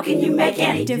it. How can you make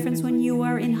any difference when you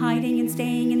are in hiding and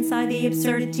staying inside the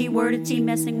absurdity, wordity,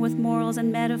 messing with morals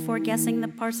and metaphor, guessing the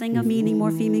parsing of meaning,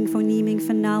 morpheming, phoneming,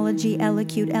 phonology,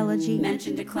 elocute, elegy,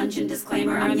 mention, declension,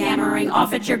 disclaimer, I'm yammering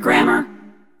off at your grammar.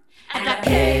 I got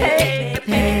pig,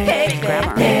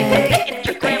 grammar,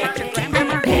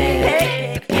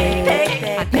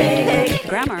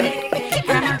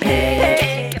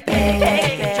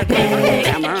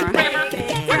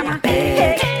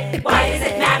 Why does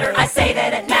it matter? I say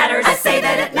that it matters. I say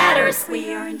that it matters.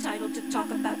 We are entitled to talk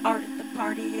about art at the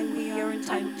party, and we are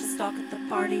entitled to stalk at the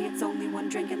party. It's only one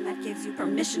drink, and that gives you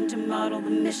permission to model the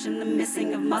mission. The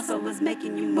missing of muscle is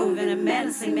making you move in a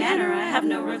menacing manner. I have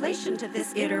no relation to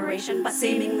this iteration, but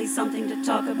seemingly something to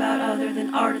talk about other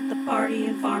than art at the party.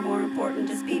 And far more important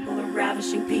is people are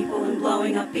ravishing people and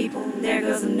blowing up people. And there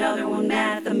goes another one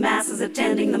mad at the masses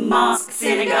attending the mosque.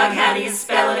 Synagogue, how do you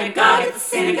spell it? Agog at the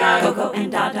synagogue. Coco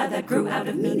and Dada that grew out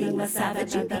of meaningless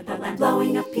savage and people and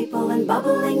blowing up people and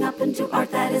bubbling up into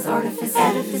art that is artifice.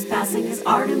 Edifice passing is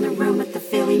art in the room at the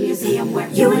Philly Museum where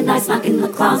you and I snuck in the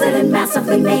closet and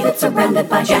massively made it, surrounded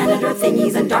by janitor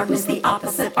thingies and darkness. The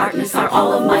opposite artness are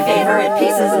all of my favorite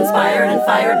pieces, inspired and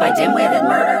fired by dim-witted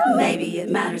murder. Maybe it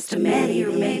matters to many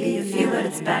or maybe a few, but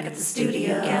it's back at the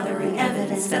studio gathering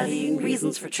evidence, studying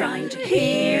reasons for trying to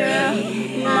hear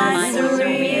my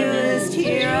surrealist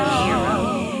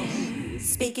hero.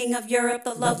 Speaking of Europe,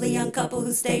 the lovely young couple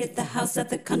who stayed at the house at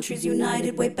the Countries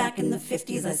United way back in the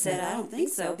 50s, I said, I don't think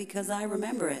so, because I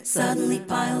remember it. Suddenly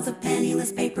piles of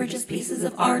penniless paper, just pieces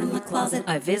of art in the closet.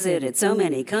 I visited so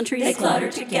many countries. They clutter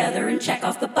together and check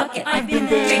off the bucket. I've been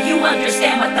there. Do you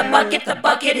understand what the bucket? The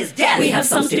bucket is death. We have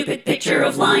some stupid picture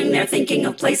of lying there thinking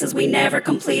of places we never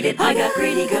completed. I got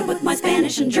pretty good with my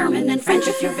Spanish and German and French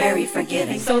if you're very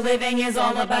forgiving. So living is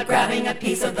all about grabbing a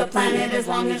piece of the planet as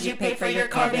long as you pay for your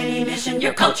carbon emission.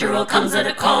 Your cultural comes at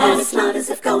a cost. And it's not as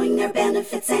if going there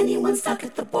benefits anyone stuck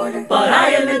at the border. But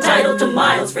I am entitled to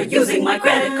miles for using my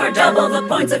credit card, double the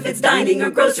points if it's dining or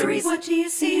groceries. What do you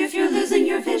see if you're losing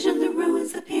your vision? The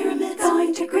ruins, the pyramids.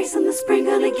 Going to Greece in the spring,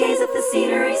 gonna gaze at the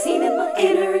scenery seen in my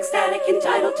inner ecstatic,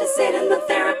 entitled to sit in the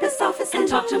therapist's office and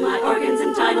talk to my organs,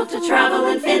 entitled to travel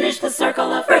and finish the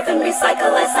circle of birth and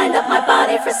recycle. I signed up my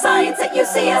body for science at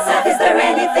UCSF. Is there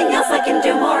anything else I can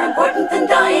do more important than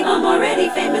dying? I'm already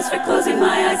famous for closing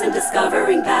my eyes and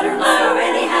discovering patterns. I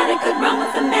already had a good run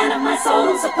with the man of my soul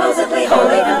and supposedly whole,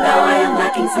 even though I am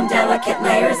lacking some delicate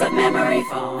layers of memory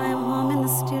foam. I'm home in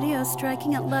the studio,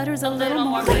 striking at letters a little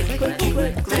more. Click, click, click,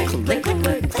 click, click, click, click,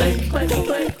 click, click,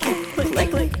 click,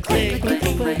 click, click,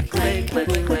 click, click,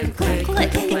 click,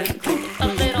 click, click, click, a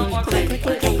little more click, click,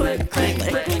 click, click, click,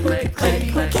 click, click,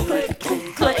 click,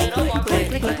 click, a little more click,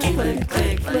 click, click,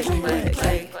 click, click, click,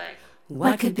 click.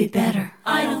 What could be better?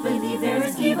 I don't believe there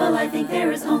is evil, I think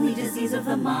there is only disease of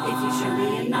the mind. If you show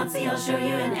me a Nazi, I'll show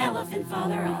you an elephant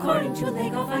father. According to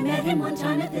Lakoff, I met him one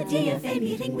time at the DFA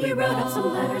meeting. We wrote up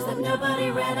some letters that nobody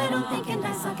read, I don't think, and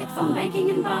I suck at phone banking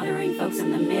and bothering folks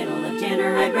in the middle of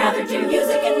dinner. I'd rather do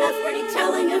music, and that's pretty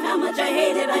telling of how much I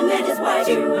hate it. I met his wife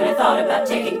too, and I thought about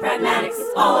taking pragmatics.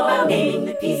 It's all about naming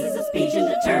the pieces of speech and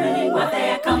determining what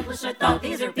they accomplish. I thought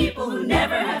these are people who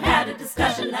never have had a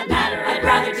discussion that matter. I'd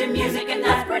rather do music, and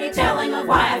that's pretty telling of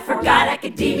why I forgot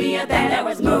academia. Then I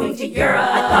was moving to Europe.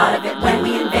 I thought of it when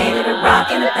we invaded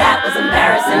Iraq, and if that was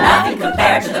embarrassing, nothing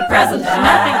compared to the present.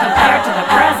 Nothing compared to the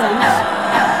present.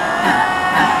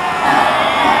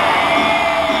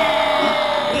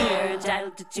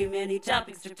 Too many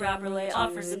topics to properly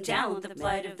offer some talent. The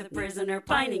plight of the prisoner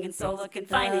pining in solo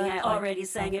confining. I already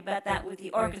sang about that with the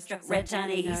orchestra. Red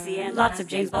Ta-Nehisi and lots of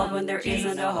James Baldwin. There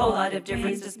isn't a whole lot of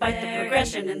difference despite the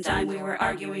progression in time. We were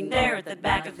arguing there at the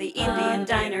back of the Indian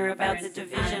diner about the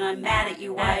division. I'm mad at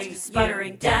you, why are you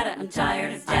sputtering? Data, I'm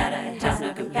tired of data. It has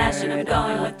no compassion, I'm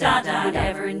going with Dada.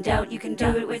 Whenever in doubt, you can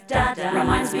do it with Dada.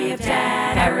 Reminds me of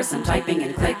Dad. Paris, I'm typing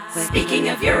and click. Speaking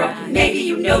of Europe, maybe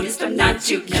you noticed I'm not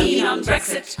too keen on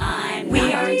Brexit. We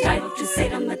are entitled to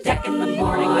sit on the deck in the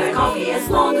morning with coffee as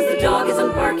long as the dog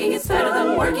isn't barking. It's better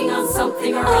than working on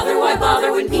something or other. Why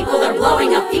bother when people are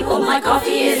blowing up people? My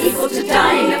coffee is equal to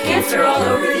dying of cancer all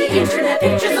over the internet.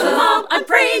 Pictures of the mob, I'm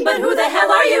praying, but who the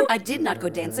hell are you? I did not go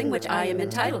dancing, which I am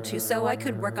entitled to, so I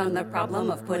could work on the problem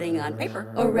of putting on paper,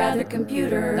 or rather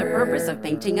computer, the purpose of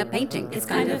painting a painting. It's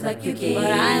kind of like puking,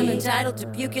 but I am entitled to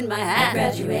puke in my hat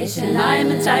at graduation. I am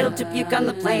entitled to puke on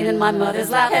the plane in my mother's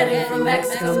lap, headed from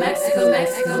Mexico, Mexico,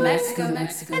 Mexico, Mexico,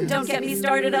 Mexico. And don't get me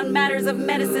started on matters of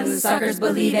medicine. Suckers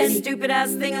believe any stupid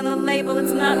ass thing on the label.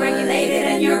 It's not regulated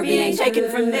and you're being taken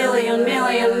from million,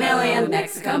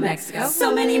 Mexico, Mexico.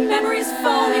 So many memories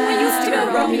foaming. We used to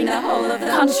go roaming the whole soul of the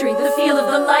country, the feel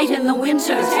of the light in the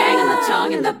winter, the tang and the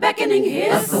tongue and the beckoning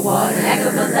hiss of the water. Heck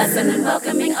of a lesson in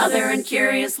welcoming other and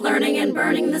curious learning and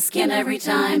burning the skin every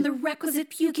time. The requisite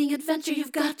puking adventure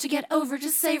you've got to get over to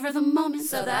savor the moment.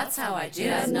 So that's how I do.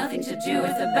 It has nothing to do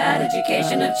with the bad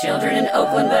education of children in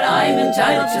Oakland, but I am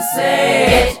entitled to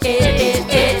say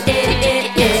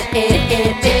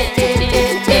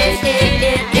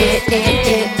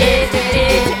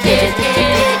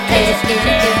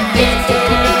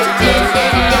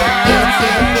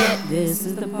This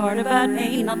is the part about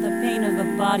pain, not the pain of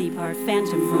a body part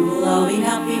phantom from blowing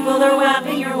out people or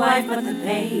whapping your wife, but the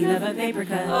pain of a paper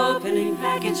cut, opening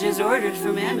packages ordered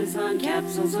from Amazon,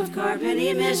 capsules of carbon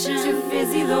emission, to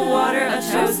fizzy the water, a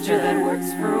toaster that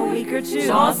works for a week or two,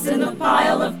 tossed in the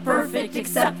pile of perfect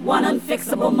except one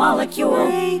unfixable molecule.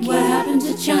 What happened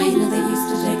to China? They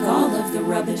used to take all of the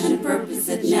rubbish and purpose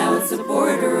it. Now it's a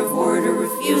border of order,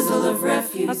 refusal of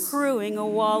refuse, accruing a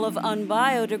wall of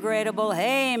unbiodegradable.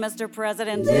 Hey, Mr.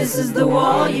 President, this is the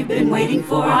wall you've been waiting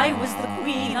for. I was the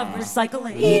queen of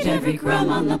recycling. Eat every crumb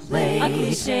on the plate. A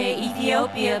cliche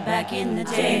Ethiopia back in the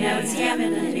day. Now it's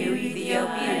Yemen, a new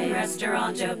Ethiopian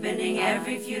restaurant opening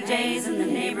every few days in the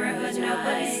neighborhood.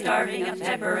 Nobody's starving. A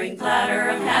peppering platter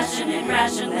of passionate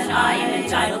ration that I am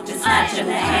entitled to snatch in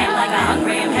the hand like a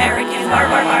hungry American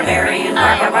barbarian.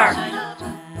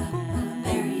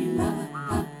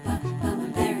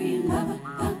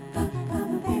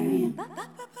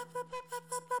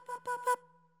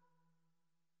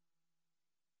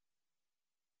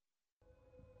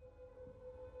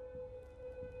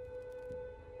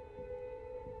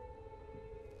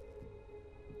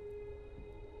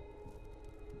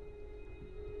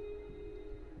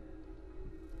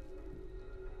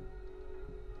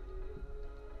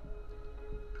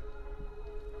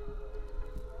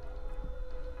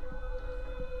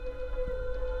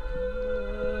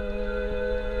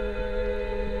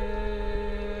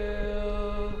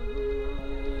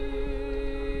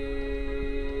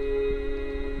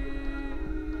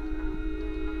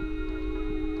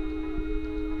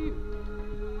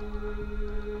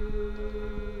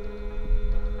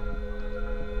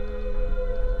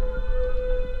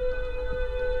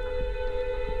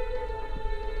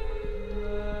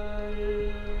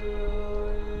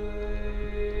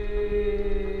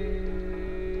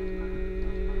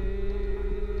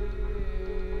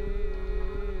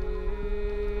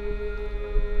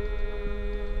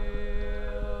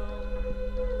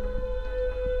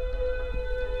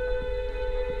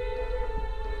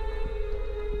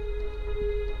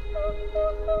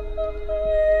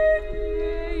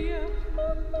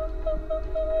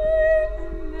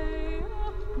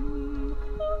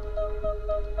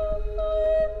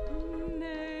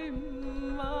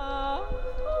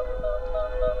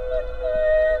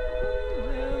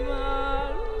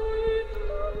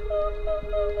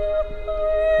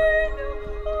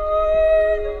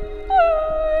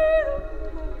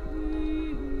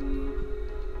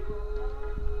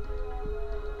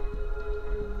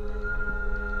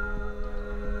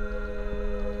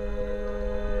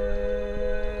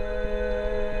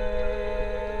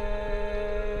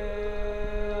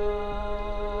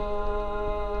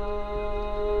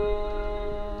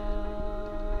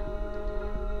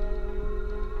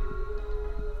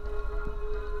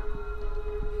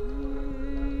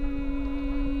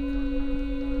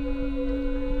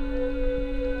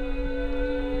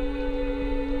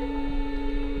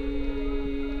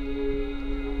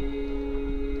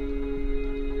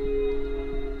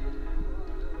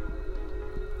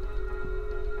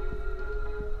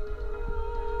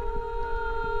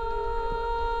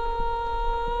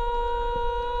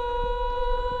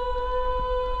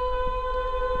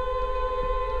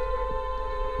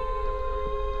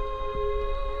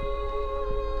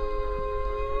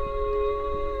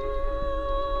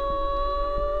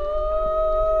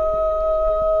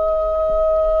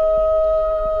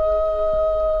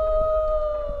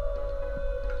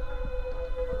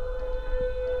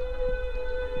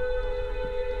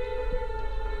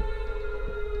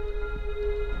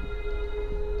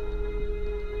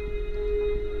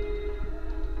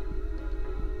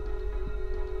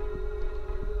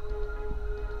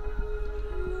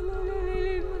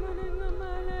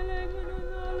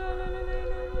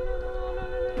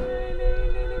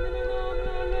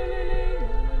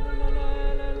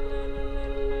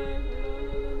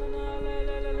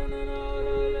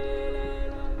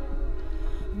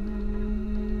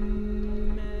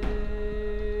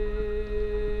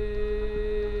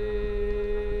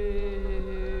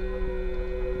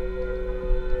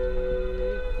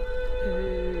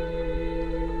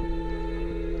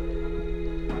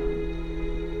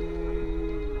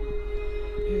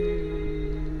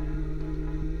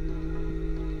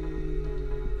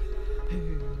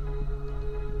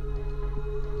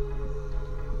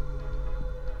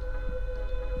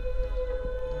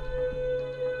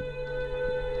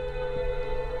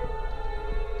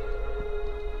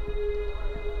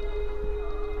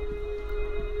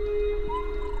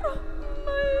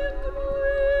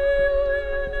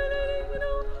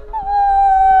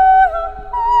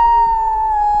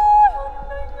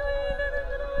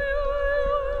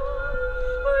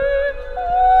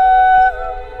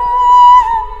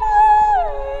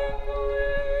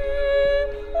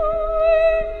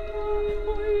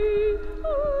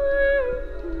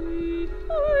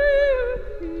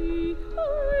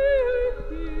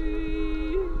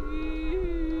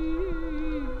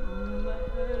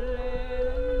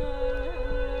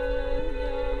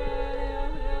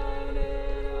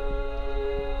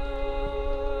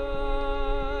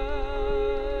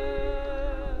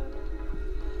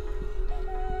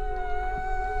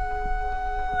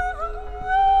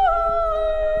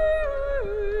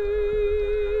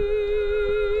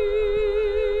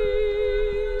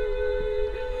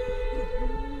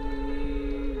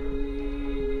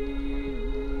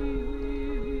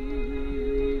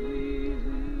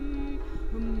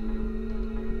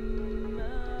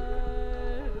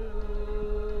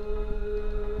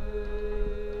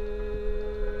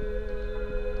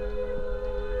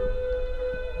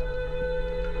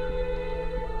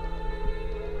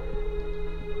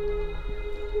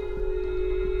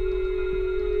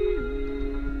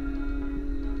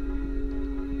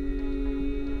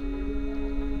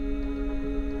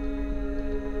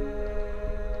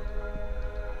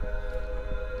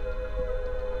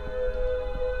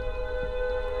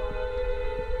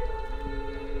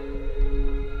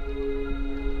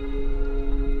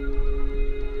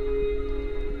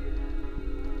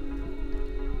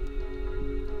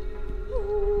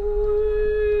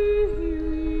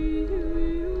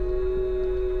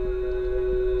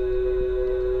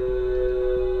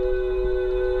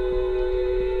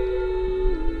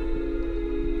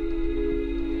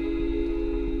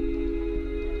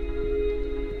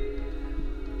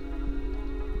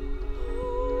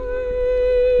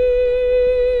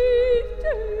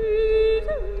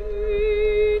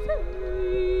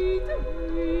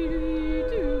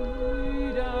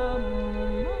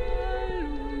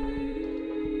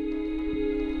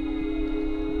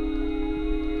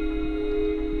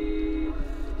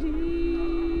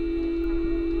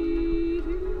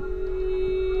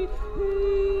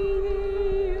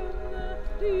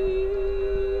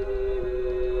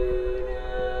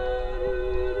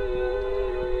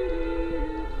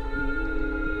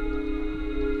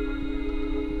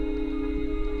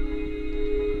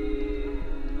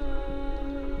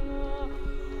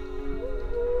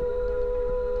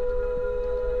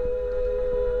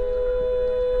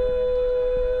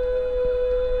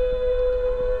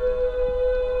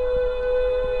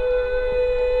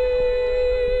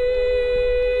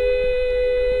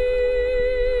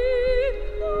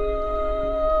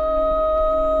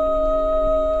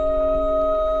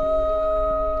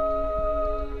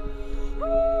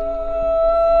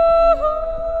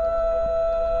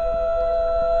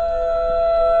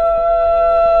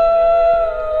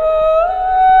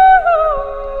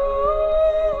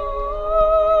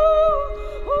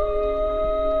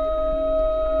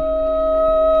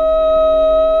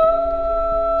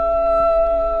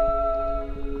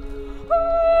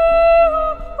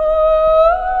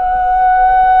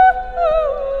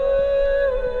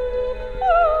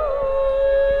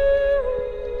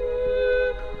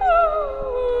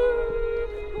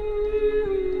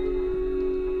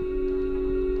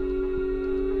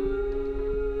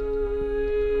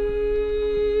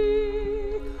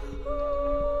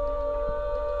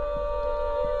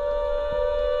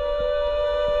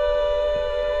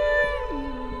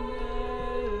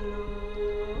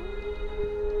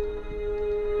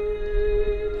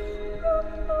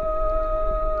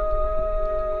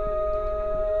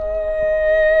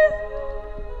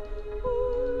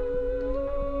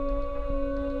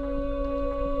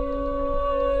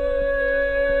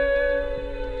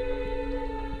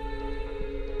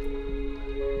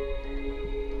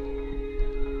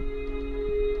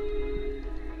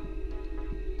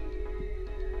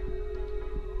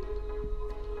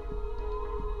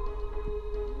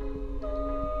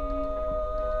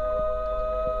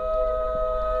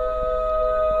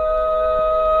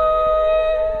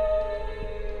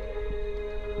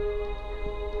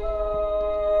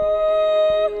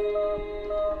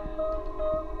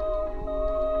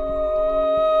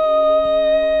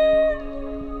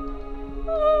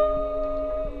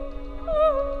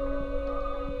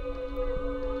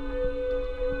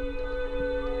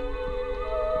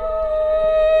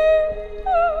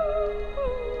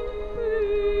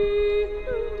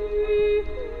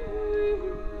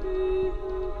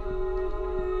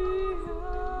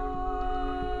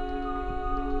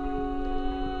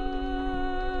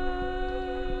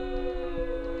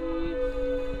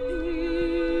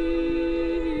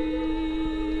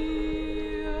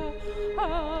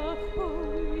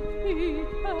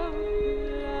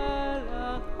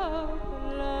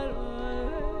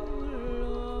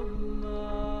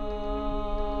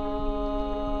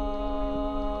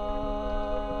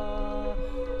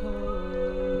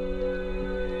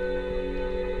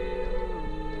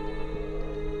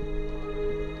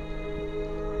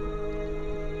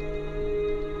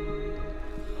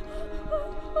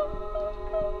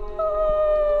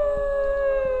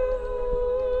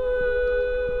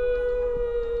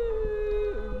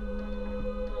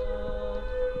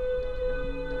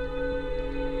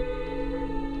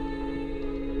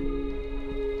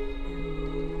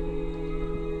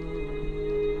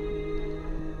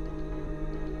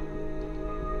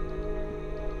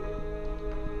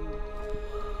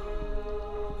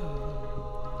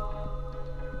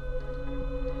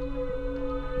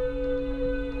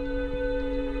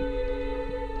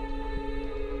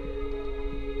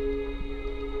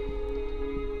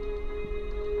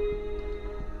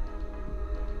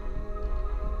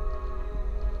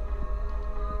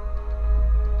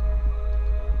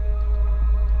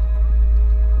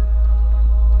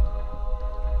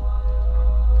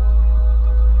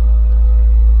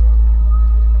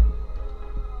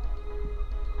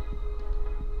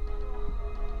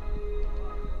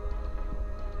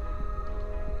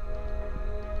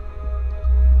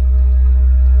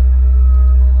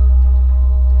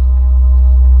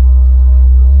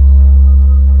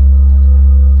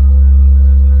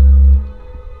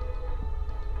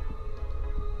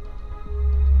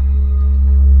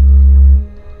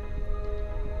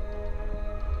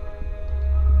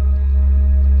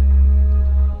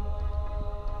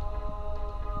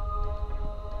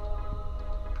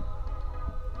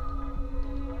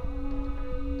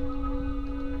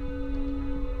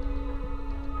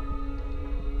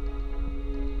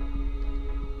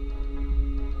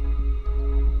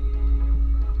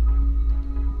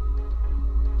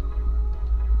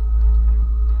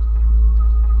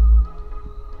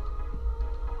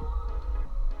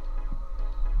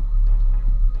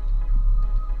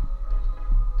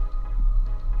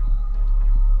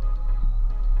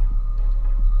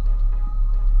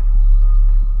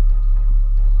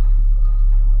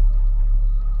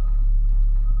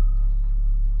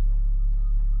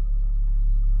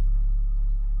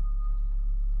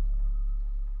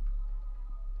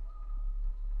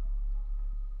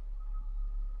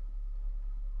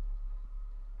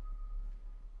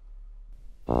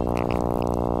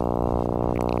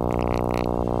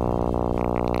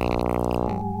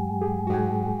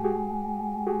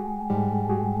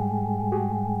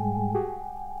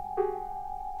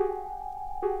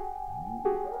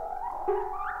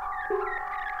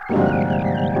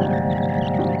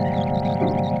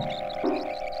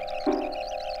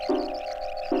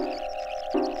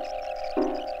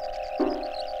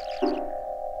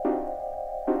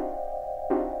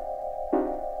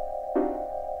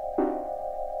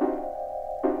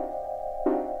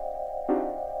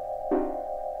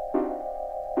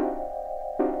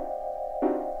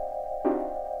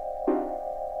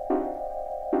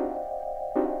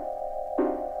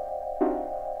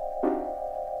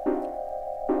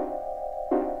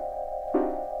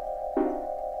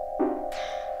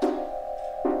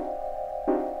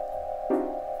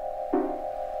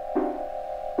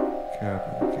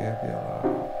 be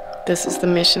allowed. This is the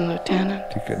mission, Lieutenant.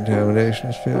 Decontamination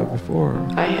has failed before.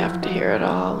 I have to hear it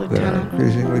all, There are Lieutenant.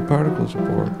 increasingly particles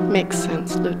aboard. Makes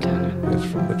sense, Lieutenant. It's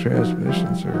from the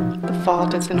transmission, sir. The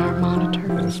fault is in our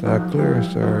monitors. It's not clear,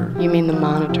 sir. You mean the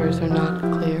monitors are not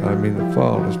clear? I mean the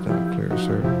fault is not clear,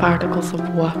 sir. Particles of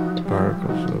what?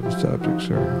 Particles of the subject,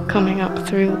 sir. Coming up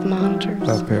through the monitors?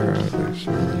 Apparently,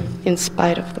 sir. In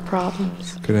spite of the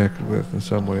problems. Connected with in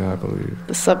some way, I believe.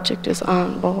 The subject is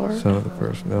on board. Some of the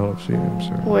personnel have seen him,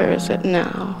 sir. Where is it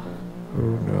now?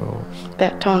 Who knows?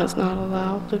 That tone is not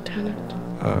allowed, Lieutenant.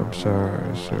 I'm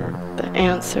sorry, sir. The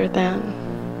answer then,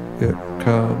 It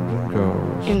comes and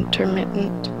goes.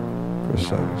 intermittent.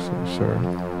 Precisely, sir.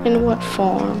 In what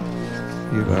form?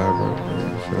 Elaborately,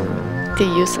 sir. The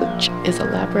usage is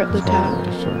elaborate, Lieutenant.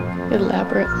 Totally, sir.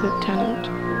 Elaborate, Lieutenant.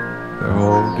 The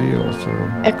whole deal,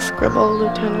 sir. Execrable,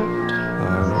 Lieutenant. I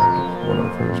learned it from one of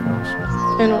the personnel, sir.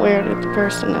 And where did the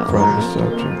personnel From the learn it?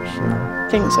 subject, sir.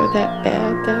 Things are that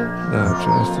bad then? Not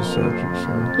just the subject,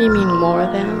 sir. You mean more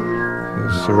than?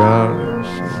 His surroundings,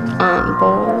 sir. On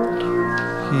board?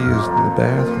 He is in the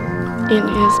bathroom. In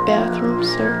his bathroom,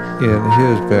 sir? In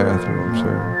his bathroom,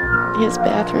 sir. His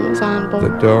bathroom is on The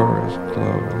board. door is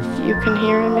closed. You can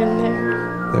hear him in there?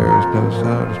 There is no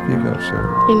sound to speak of, sir.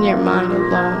 In your mind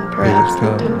alone, It perhaps, is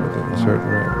coming Lieutenant? within a certain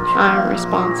range. I am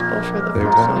responsible for the They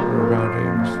wander personnel. around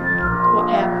aimlessly. What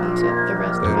happens at the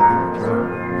rest of They it? leave trouble.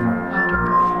 Under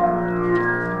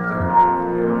command.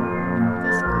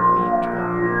 This could mean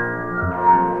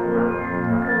trouble.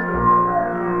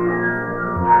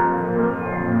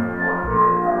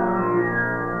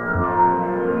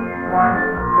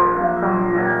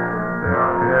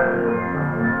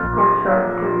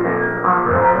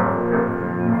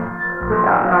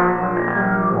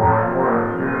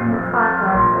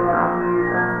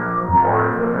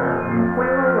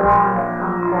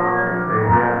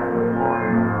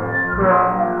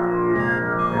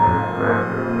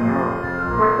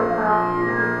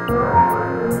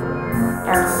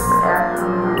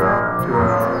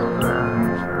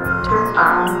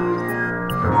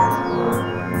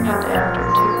 And after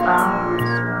 2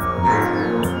 hours,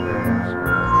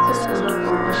 this is a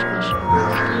foolish mission.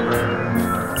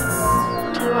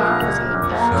 2 hours in the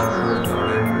bathroom.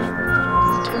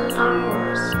 2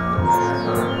 hours.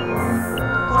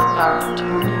 What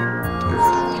opportunity?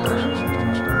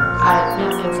 I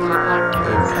admit it's not like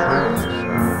doing code.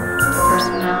 The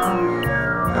personnel.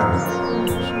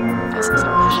 This is a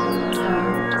mission,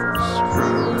 Lieutenant.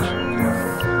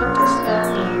 What does that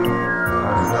mean?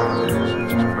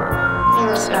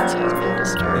 Your sense has been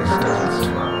disturbed, Lieutenant.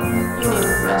 You need a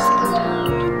rest, Lieutenant.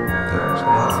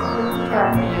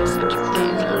 Proper usage,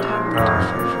 please, Lieutenant.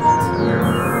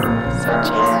 Such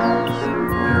as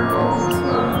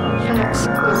an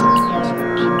exquisite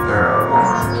usage.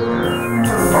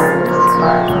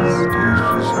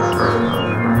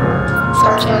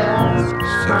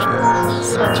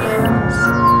 Such as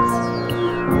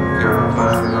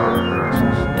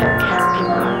that can't be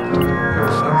right.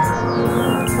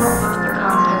 What was the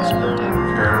context,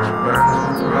 Lieutenant? Careless, reckless,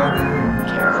 temporary.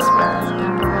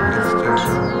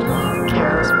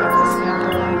 Careless, reckless,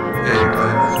 temporary.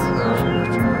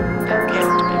 That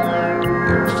can't be right.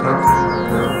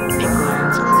 A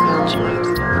glance of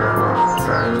acknowledgement.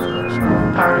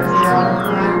 Part of the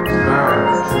autocorrect.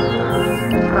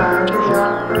 Prior to the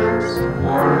autocorrect.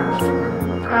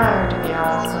 Prior to the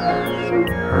autocorrect.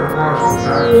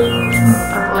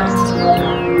 A glance of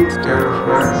acknowledgement.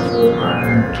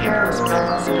 Careless,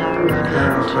 reckless, temporary.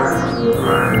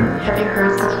 Have you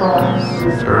heard the voice?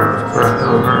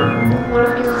 What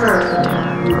have you heard,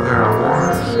 Lieutenant?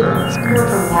 Screw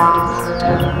the warnings,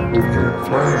 Lieutenant.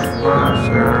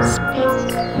 Speak.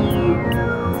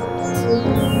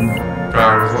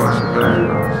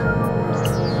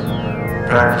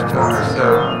 Practice on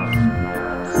herself.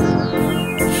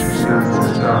 She says it's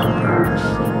self-practice.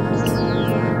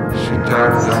 She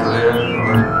talks on the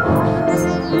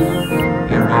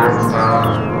immortal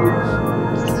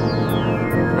knowledge.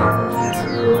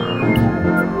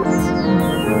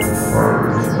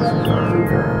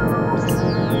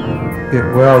 It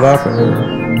welled up in her,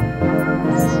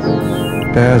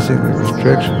 passing the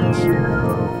restrictions,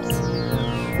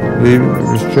 leaving the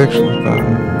restrictions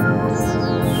behind.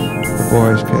 The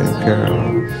voice came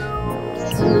careless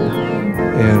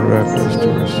and reckless to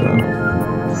herself,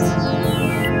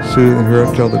 soothing her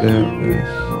until the dampness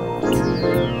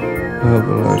of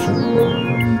the legend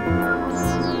was,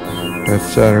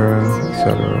 etc.,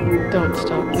 etc. Don't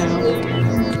stop now,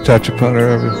 Lieutenant. To touch upon her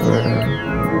everywhere,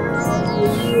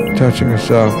 touching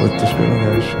herself with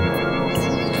discrimination,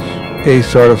 a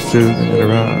sort of soothing and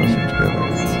arousing together,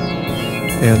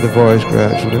 and the voice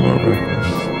gradually more reckless.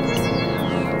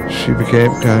 She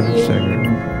became kind of singing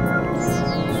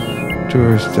to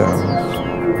herself,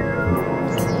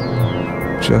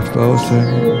 just low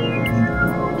singing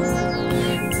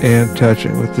and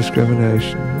touching with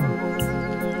discrimination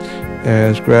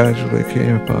as gradually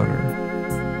came upon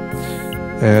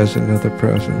her as another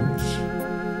presence.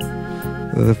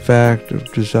 The fact of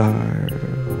desire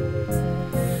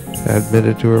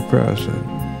admitted to her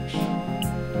presence,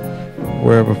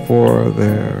 where before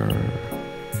there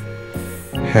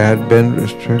had been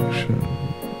restriction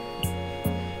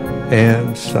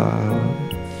and silence.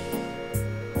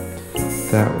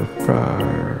 That was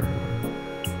prior.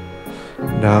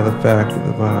 Now the fact of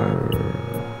the matter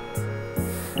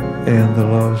and the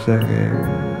low singing,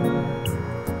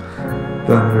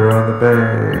 thunder on the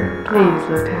bay, Please,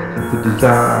 Lieutenant. the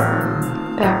desire,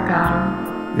 That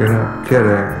got him. you're not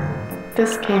kidding.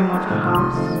 This came with the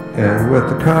house And with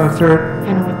the concert,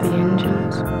 and with the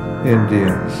engines.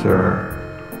 Indian, sir.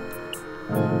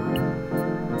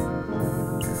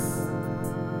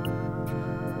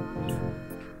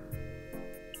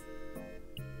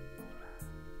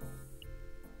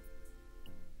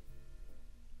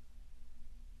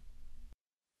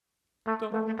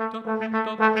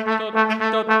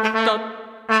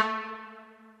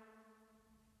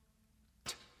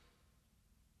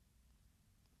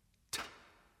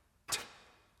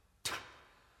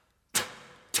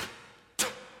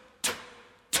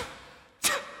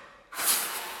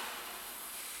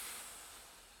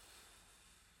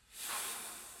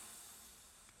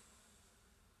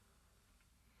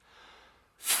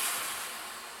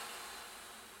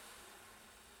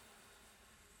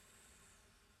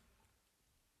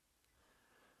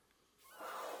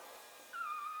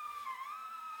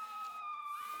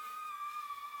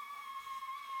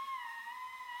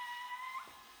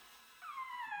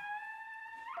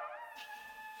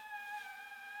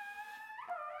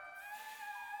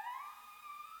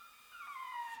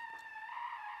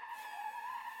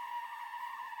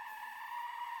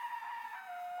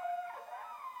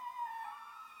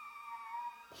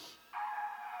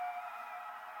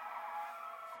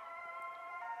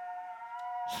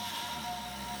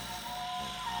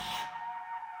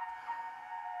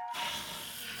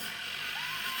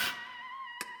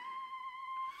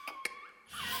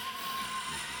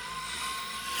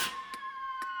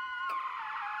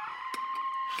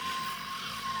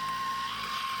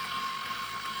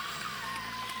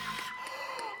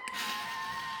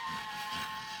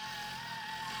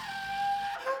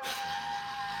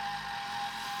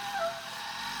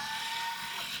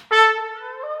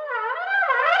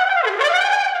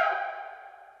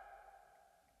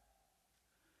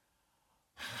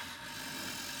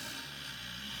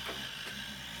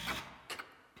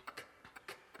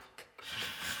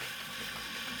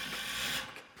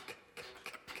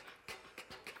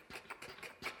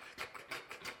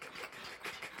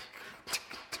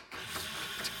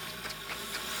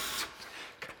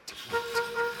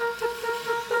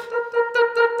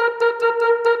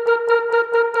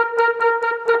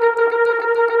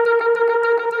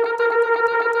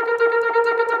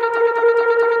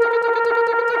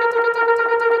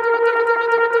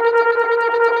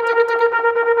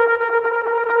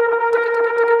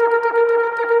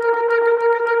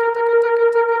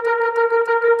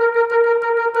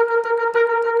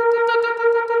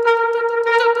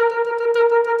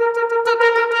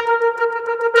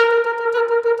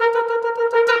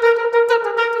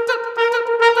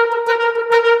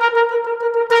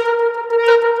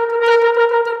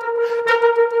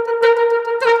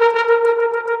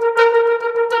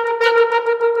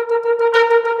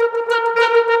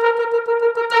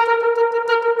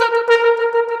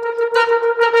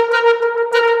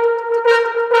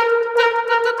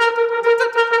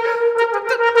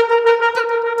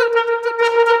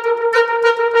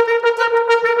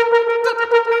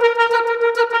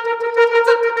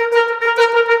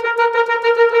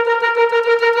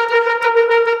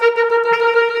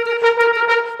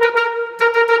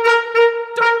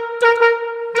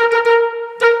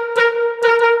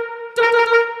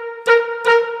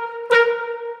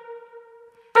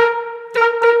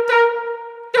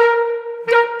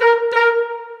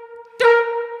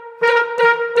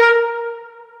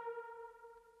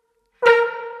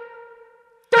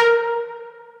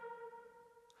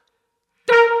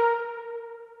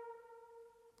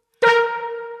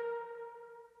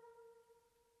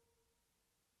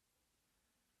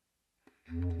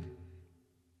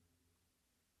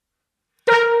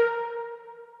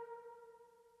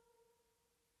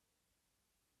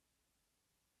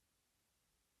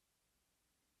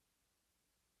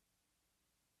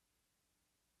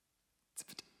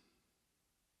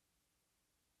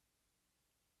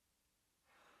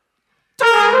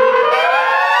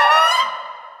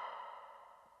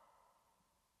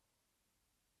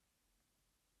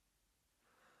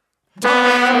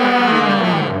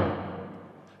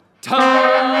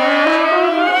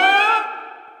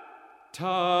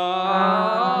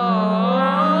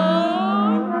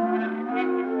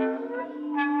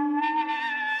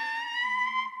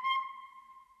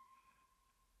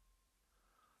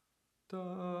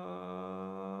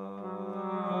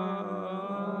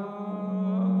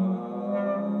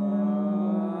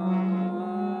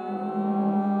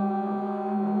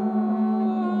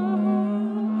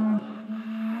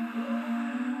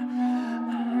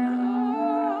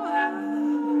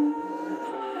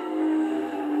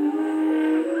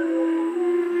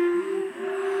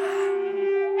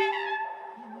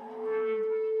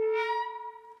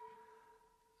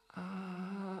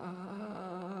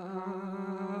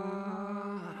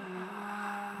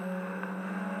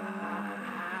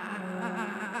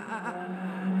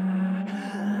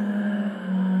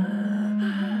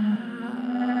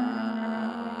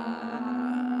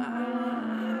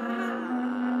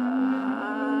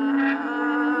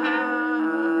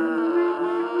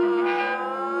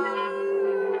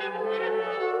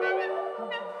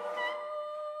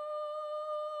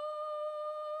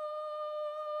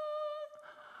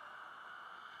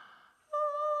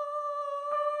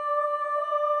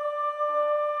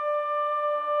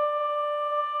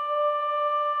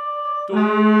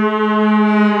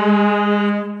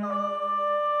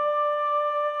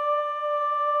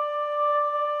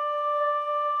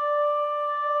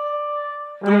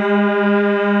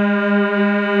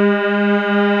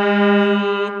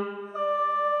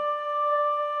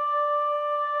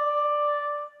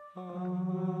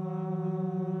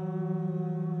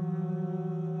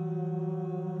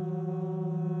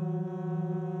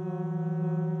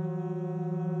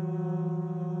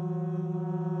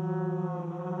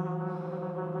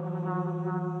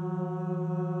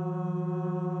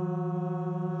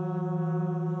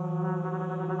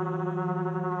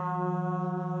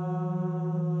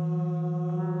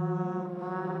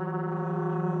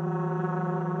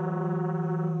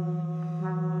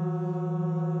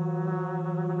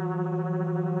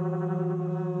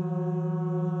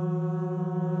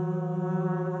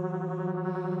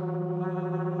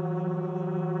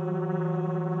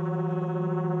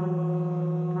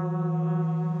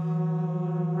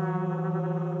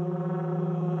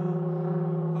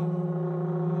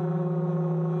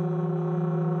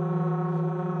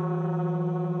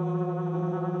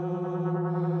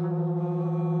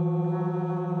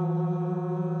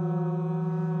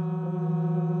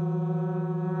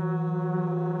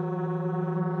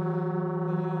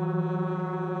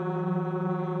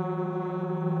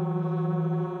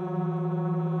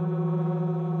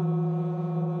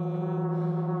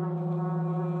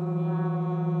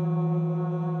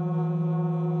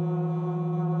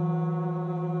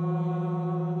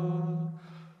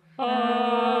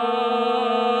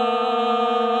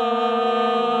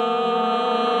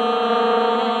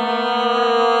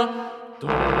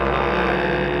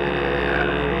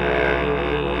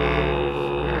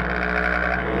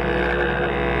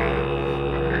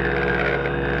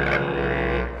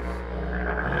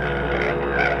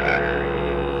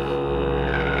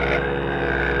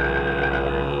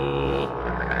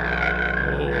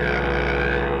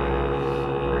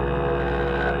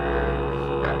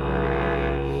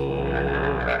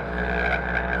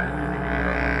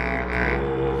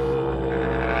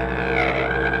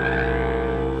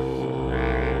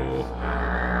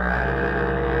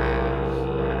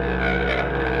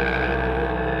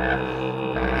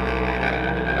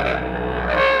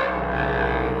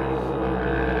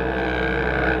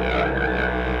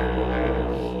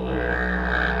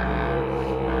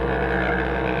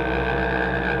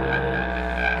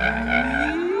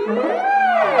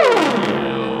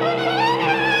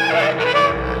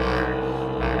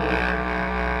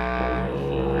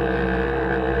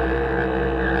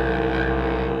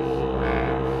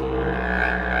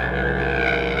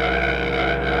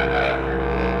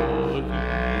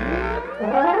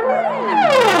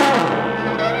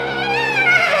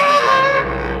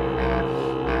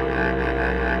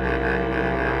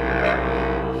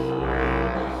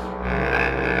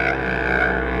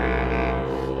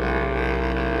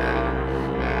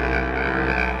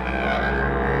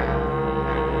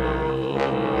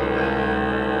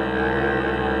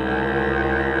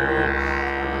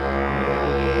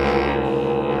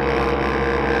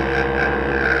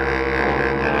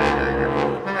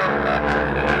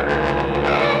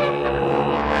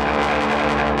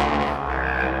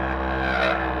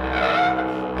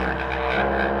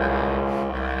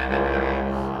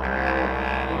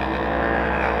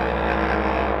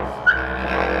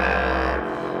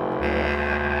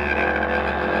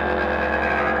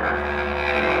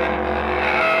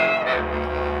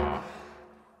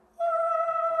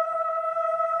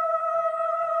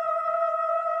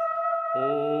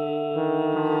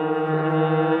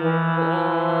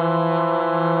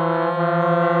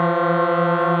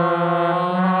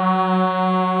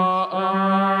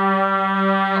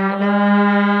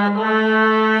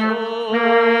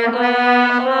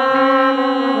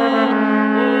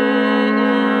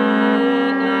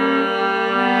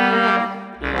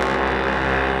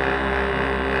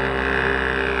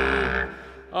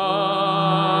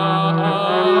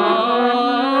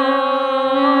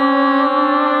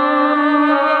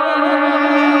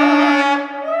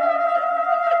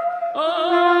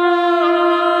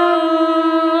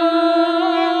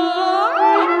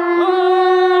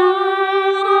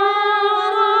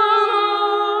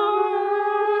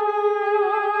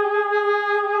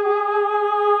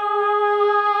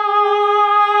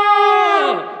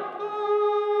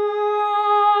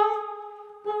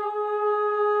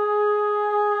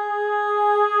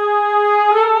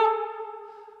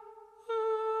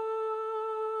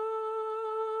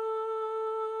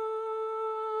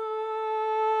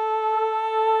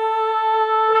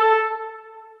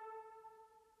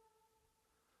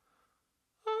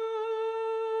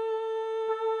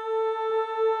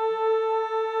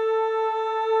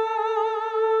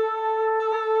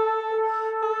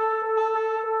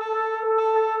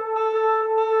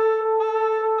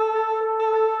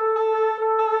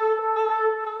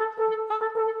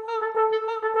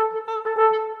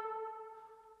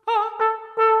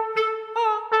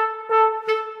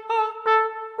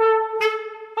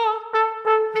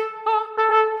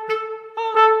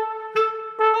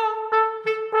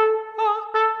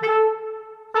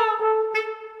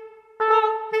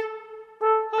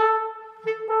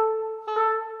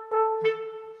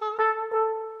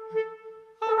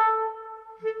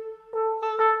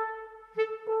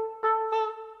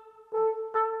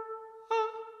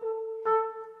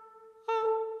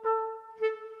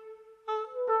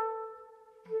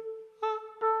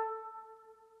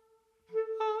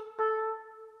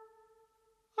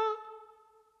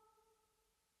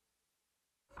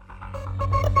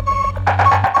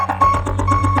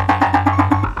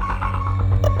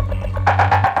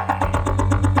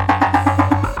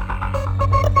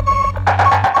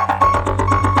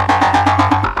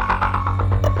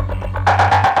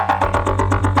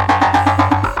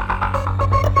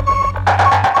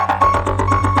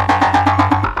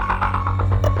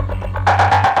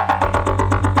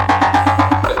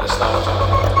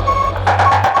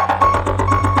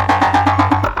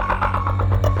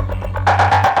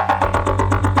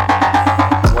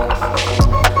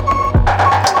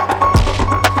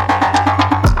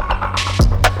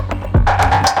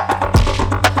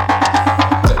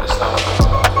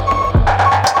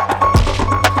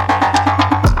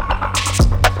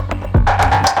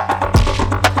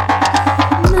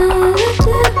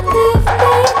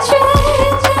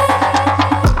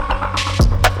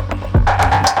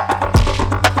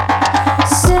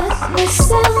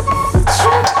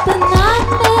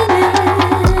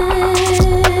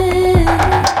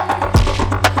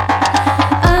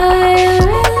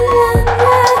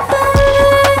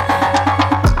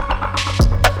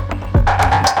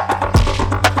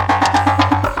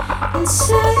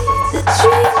 I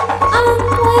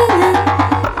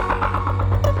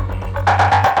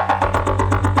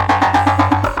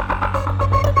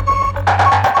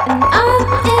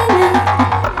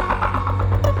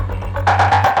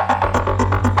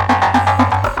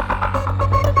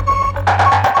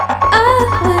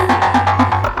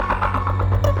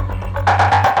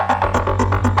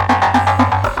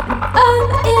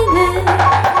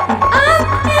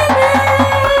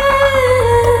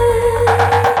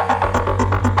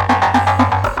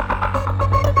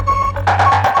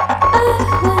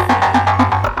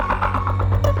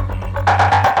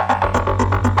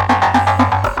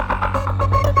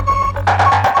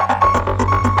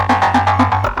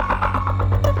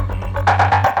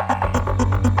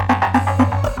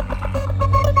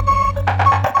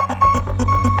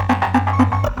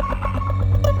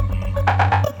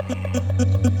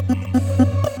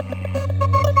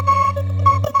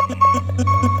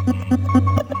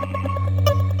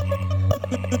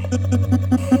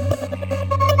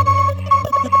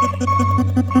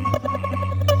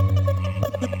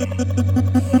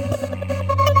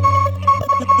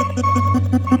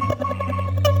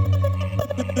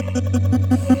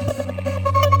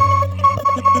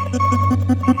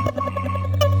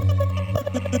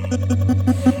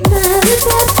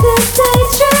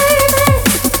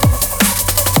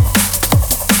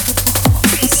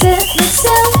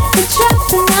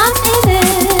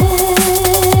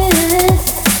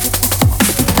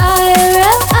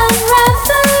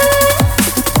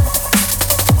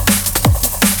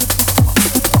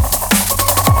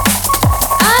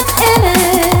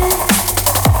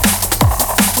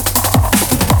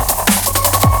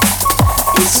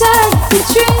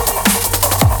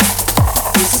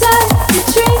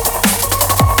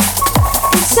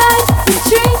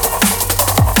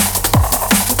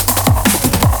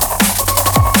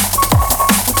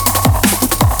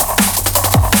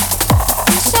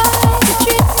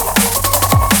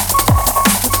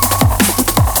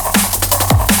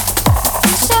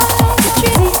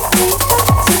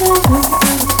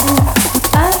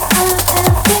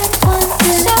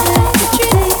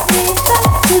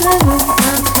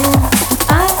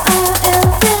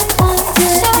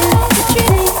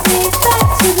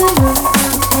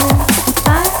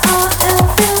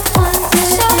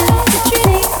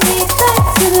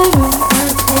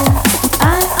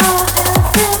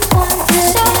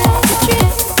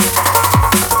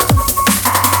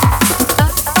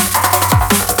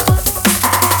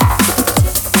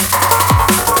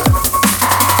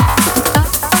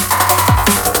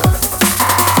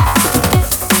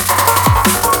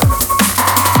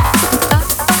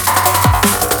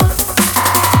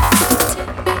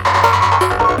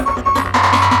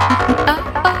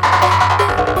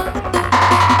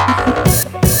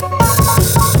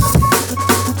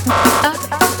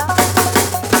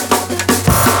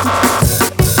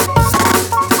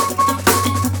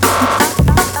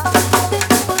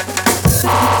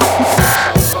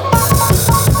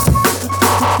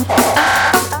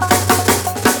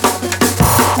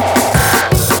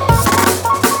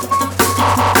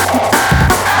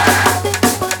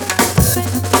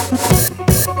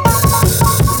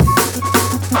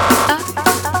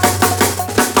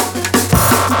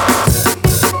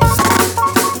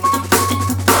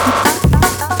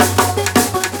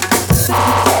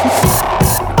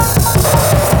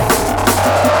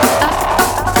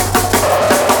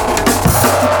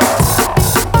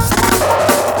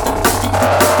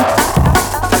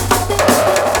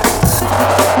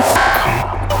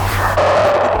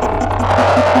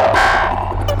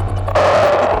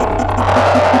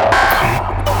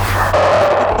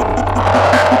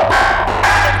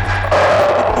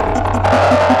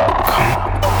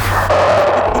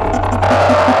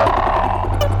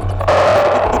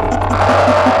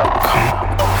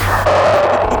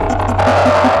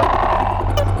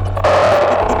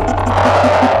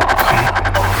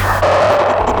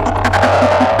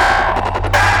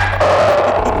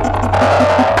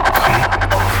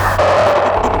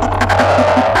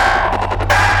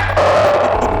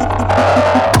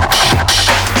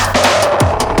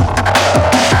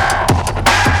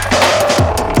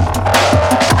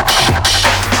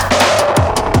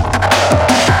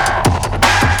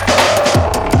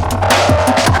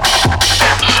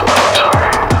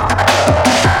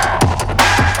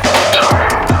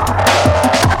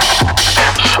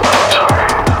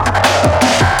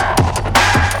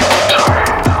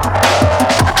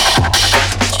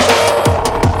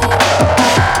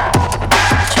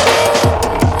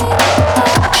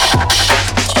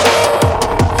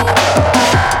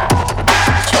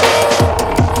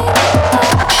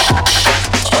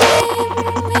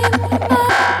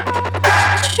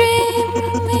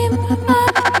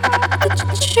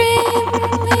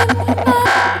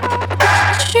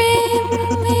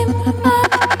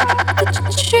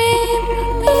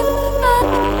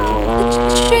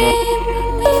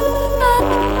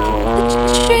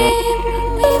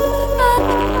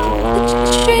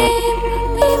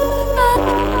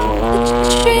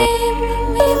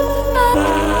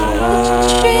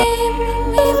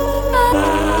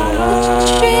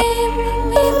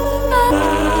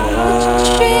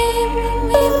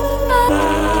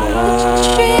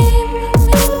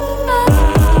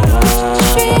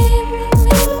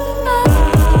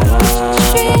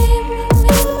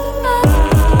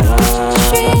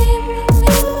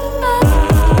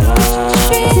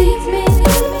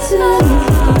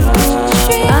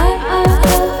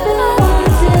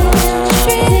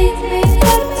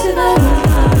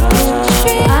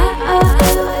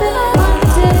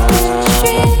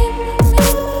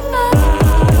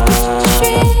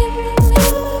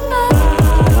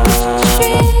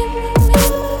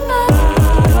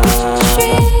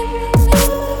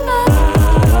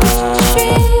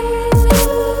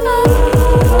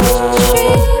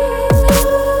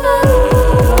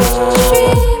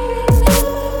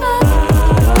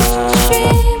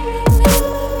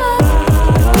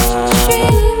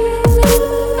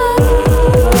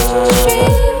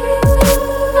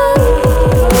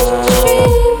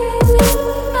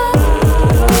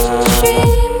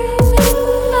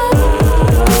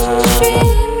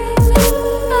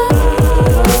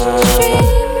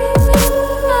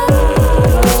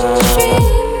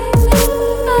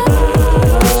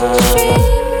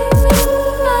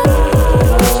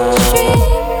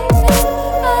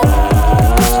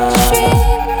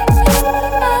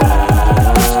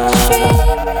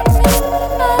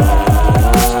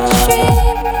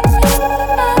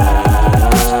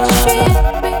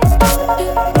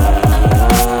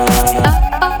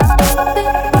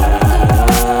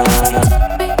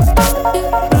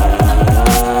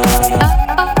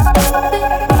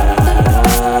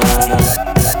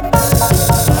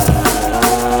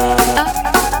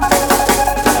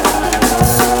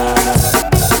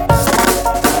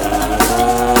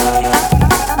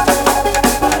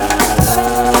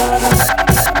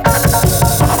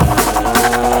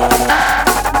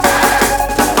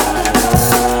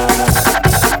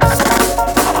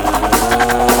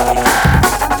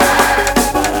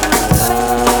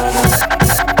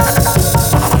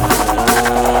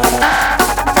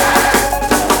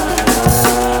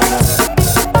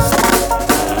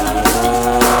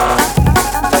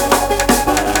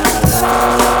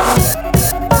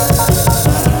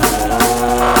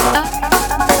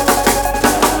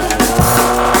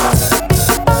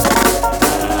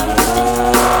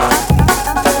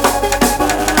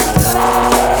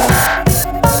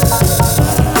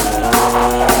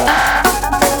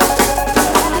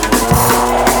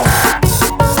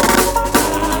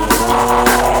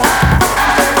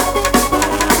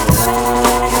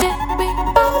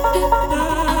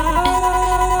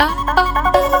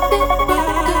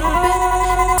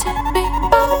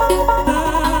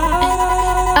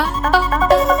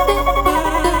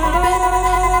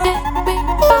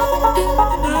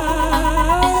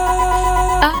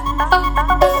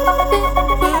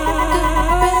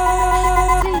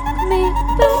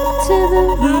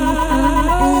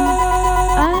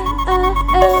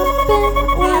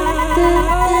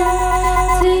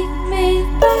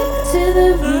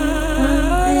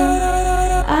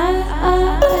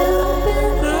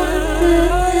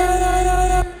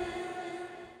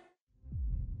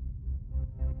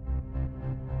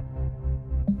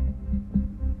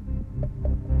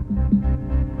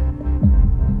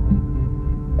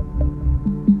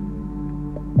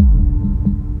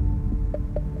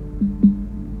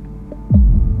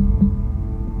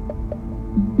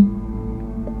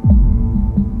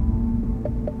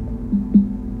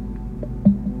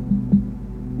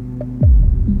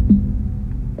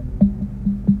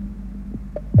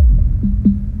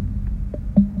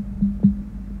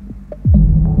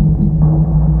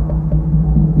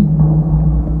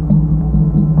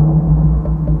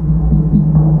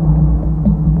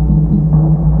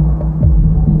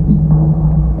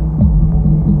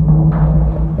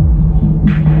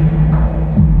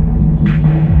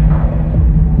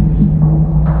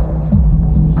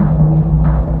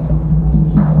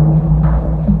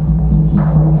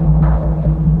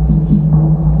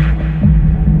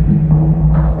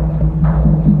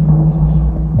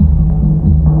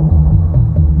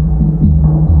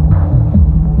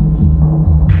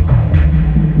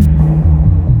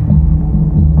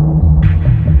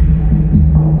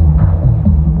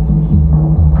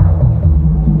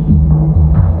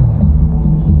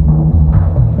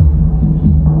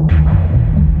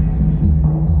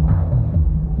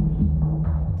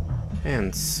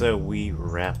And so we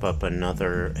wrap up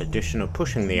another edition of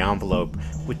Pushing the Envelope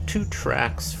with 2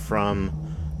 tracks from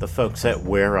the folks at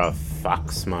Wera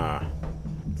Foxma,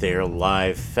 their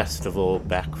live festival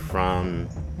back from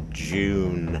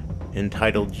June,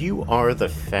 entitled You Are the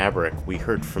Fabric. We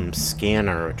heard from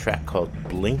Scanner, a track called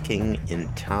Blinking in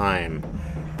Time,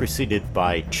 preceded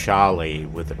by Charlie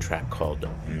with a track called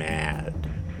Mad.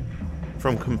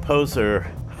 From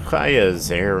composer Chaya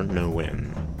Zernowin,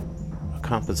 a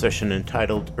composition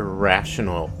entitled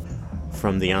Irrational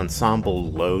from the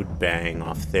ensemble Load Bang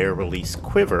off their release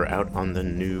Quiver out on the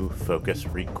New Focus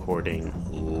Recording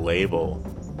label.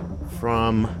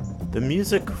 From the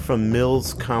Music from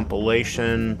Mills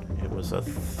compilation, it was a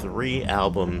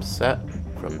 3-album set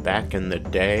from back in the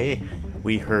day.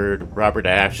 We heard Robert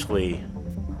Ashley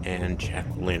and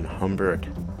Jacqueline Humbert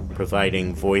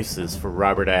providing voices for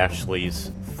Robert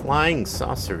Ashley's Flying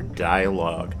Saucer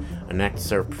Dialogue, an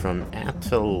excerpt from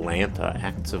Atalanta,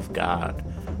 Acts of God,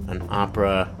 an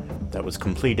opera that was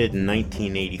completed in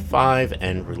 1985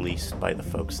 and released by the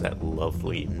folks at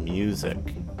Lovely Music.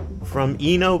 From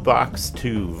Eno Box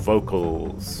to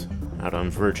Vocals, out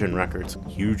on Virgin Records,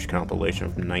 huge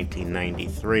compilation from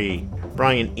 1993.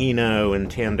 Brian Eno in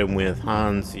tandem with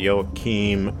Hans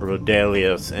Joachim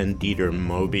Rodelius and Dieter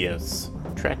Mobius.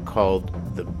 A track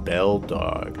called The Bell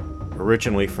Dog.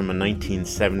 Originally from a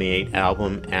 1978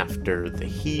 album, After the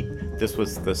Heat, this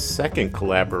was the second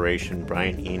collaboration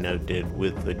Brian Eno did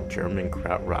with the German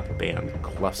krautrock band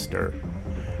Cluster.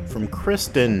 From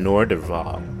Kristen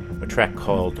Norderval, a track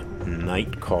called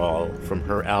Night Call from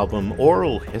her album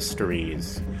Oral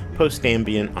Histories,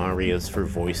 post-ambient arias for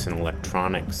voice and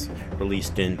electronics,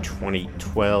 released in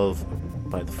 2012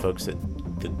 by the folks at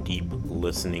the Deep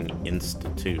Listening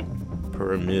Institute.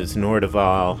 Per Ms.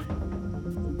 Norderval,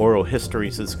 Oral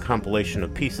Histories is a compilation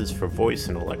of pieces for voice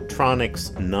and electronics.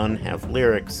 None have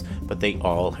lyrics, but they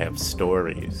all have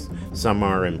stories. Some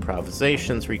are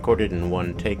improvisations recorded in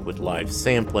one take with live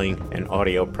sampling and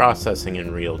audio processing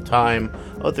in real time.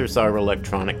 Others are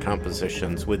electronic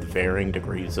compositions with varying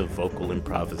degrees of vocal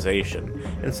improvisation,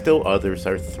 and still others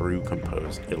are through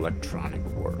composed electronic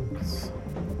works.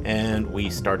 And we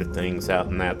started things out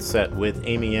in that set with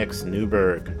Amy X.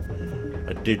 Newberg,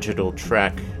 a digital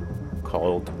track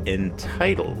called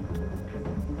Entitled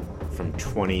from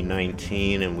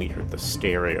 2019, and we heard the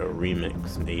stereo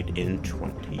remix made in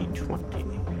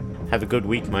 2020. Have a good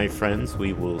week, my friends.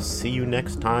 We will see you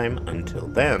next time. Until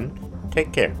then,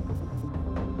 take care.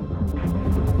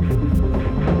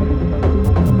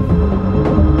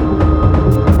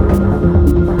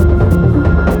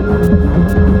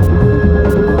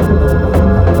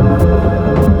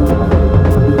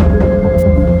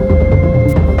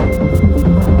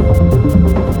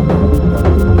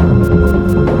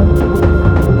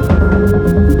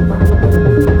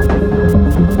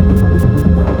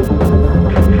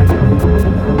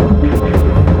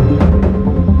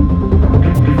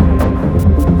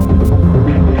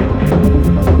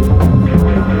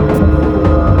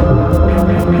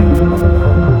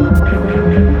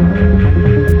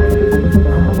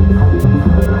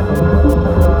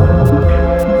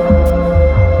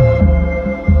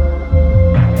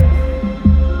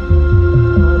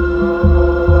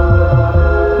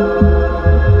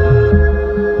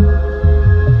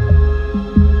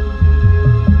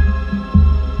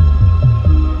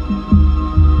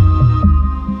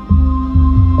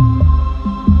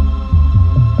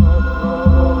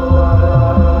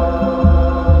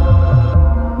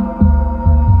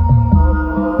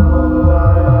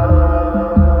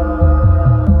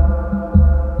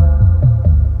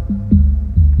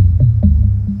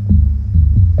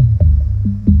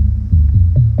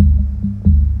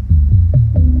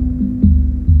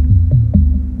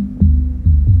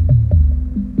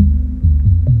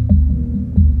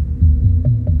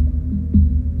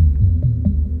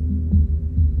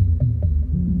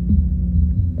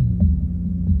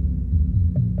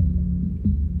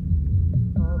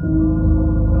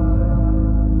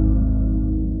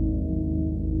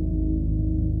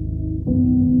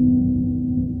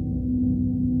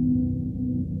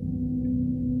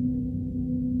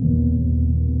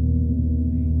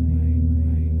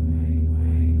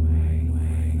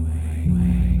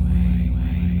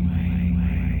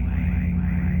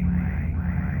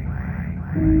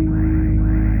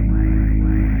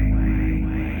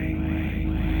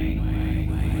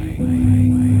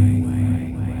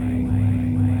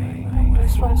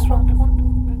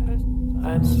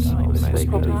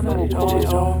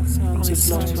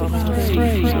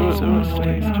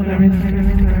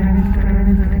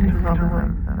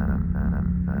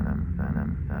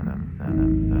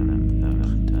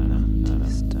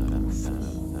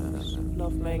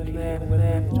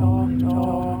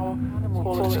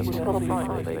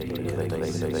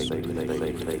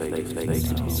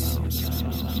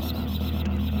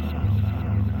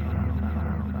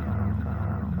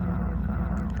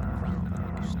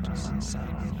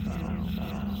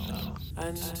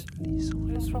 And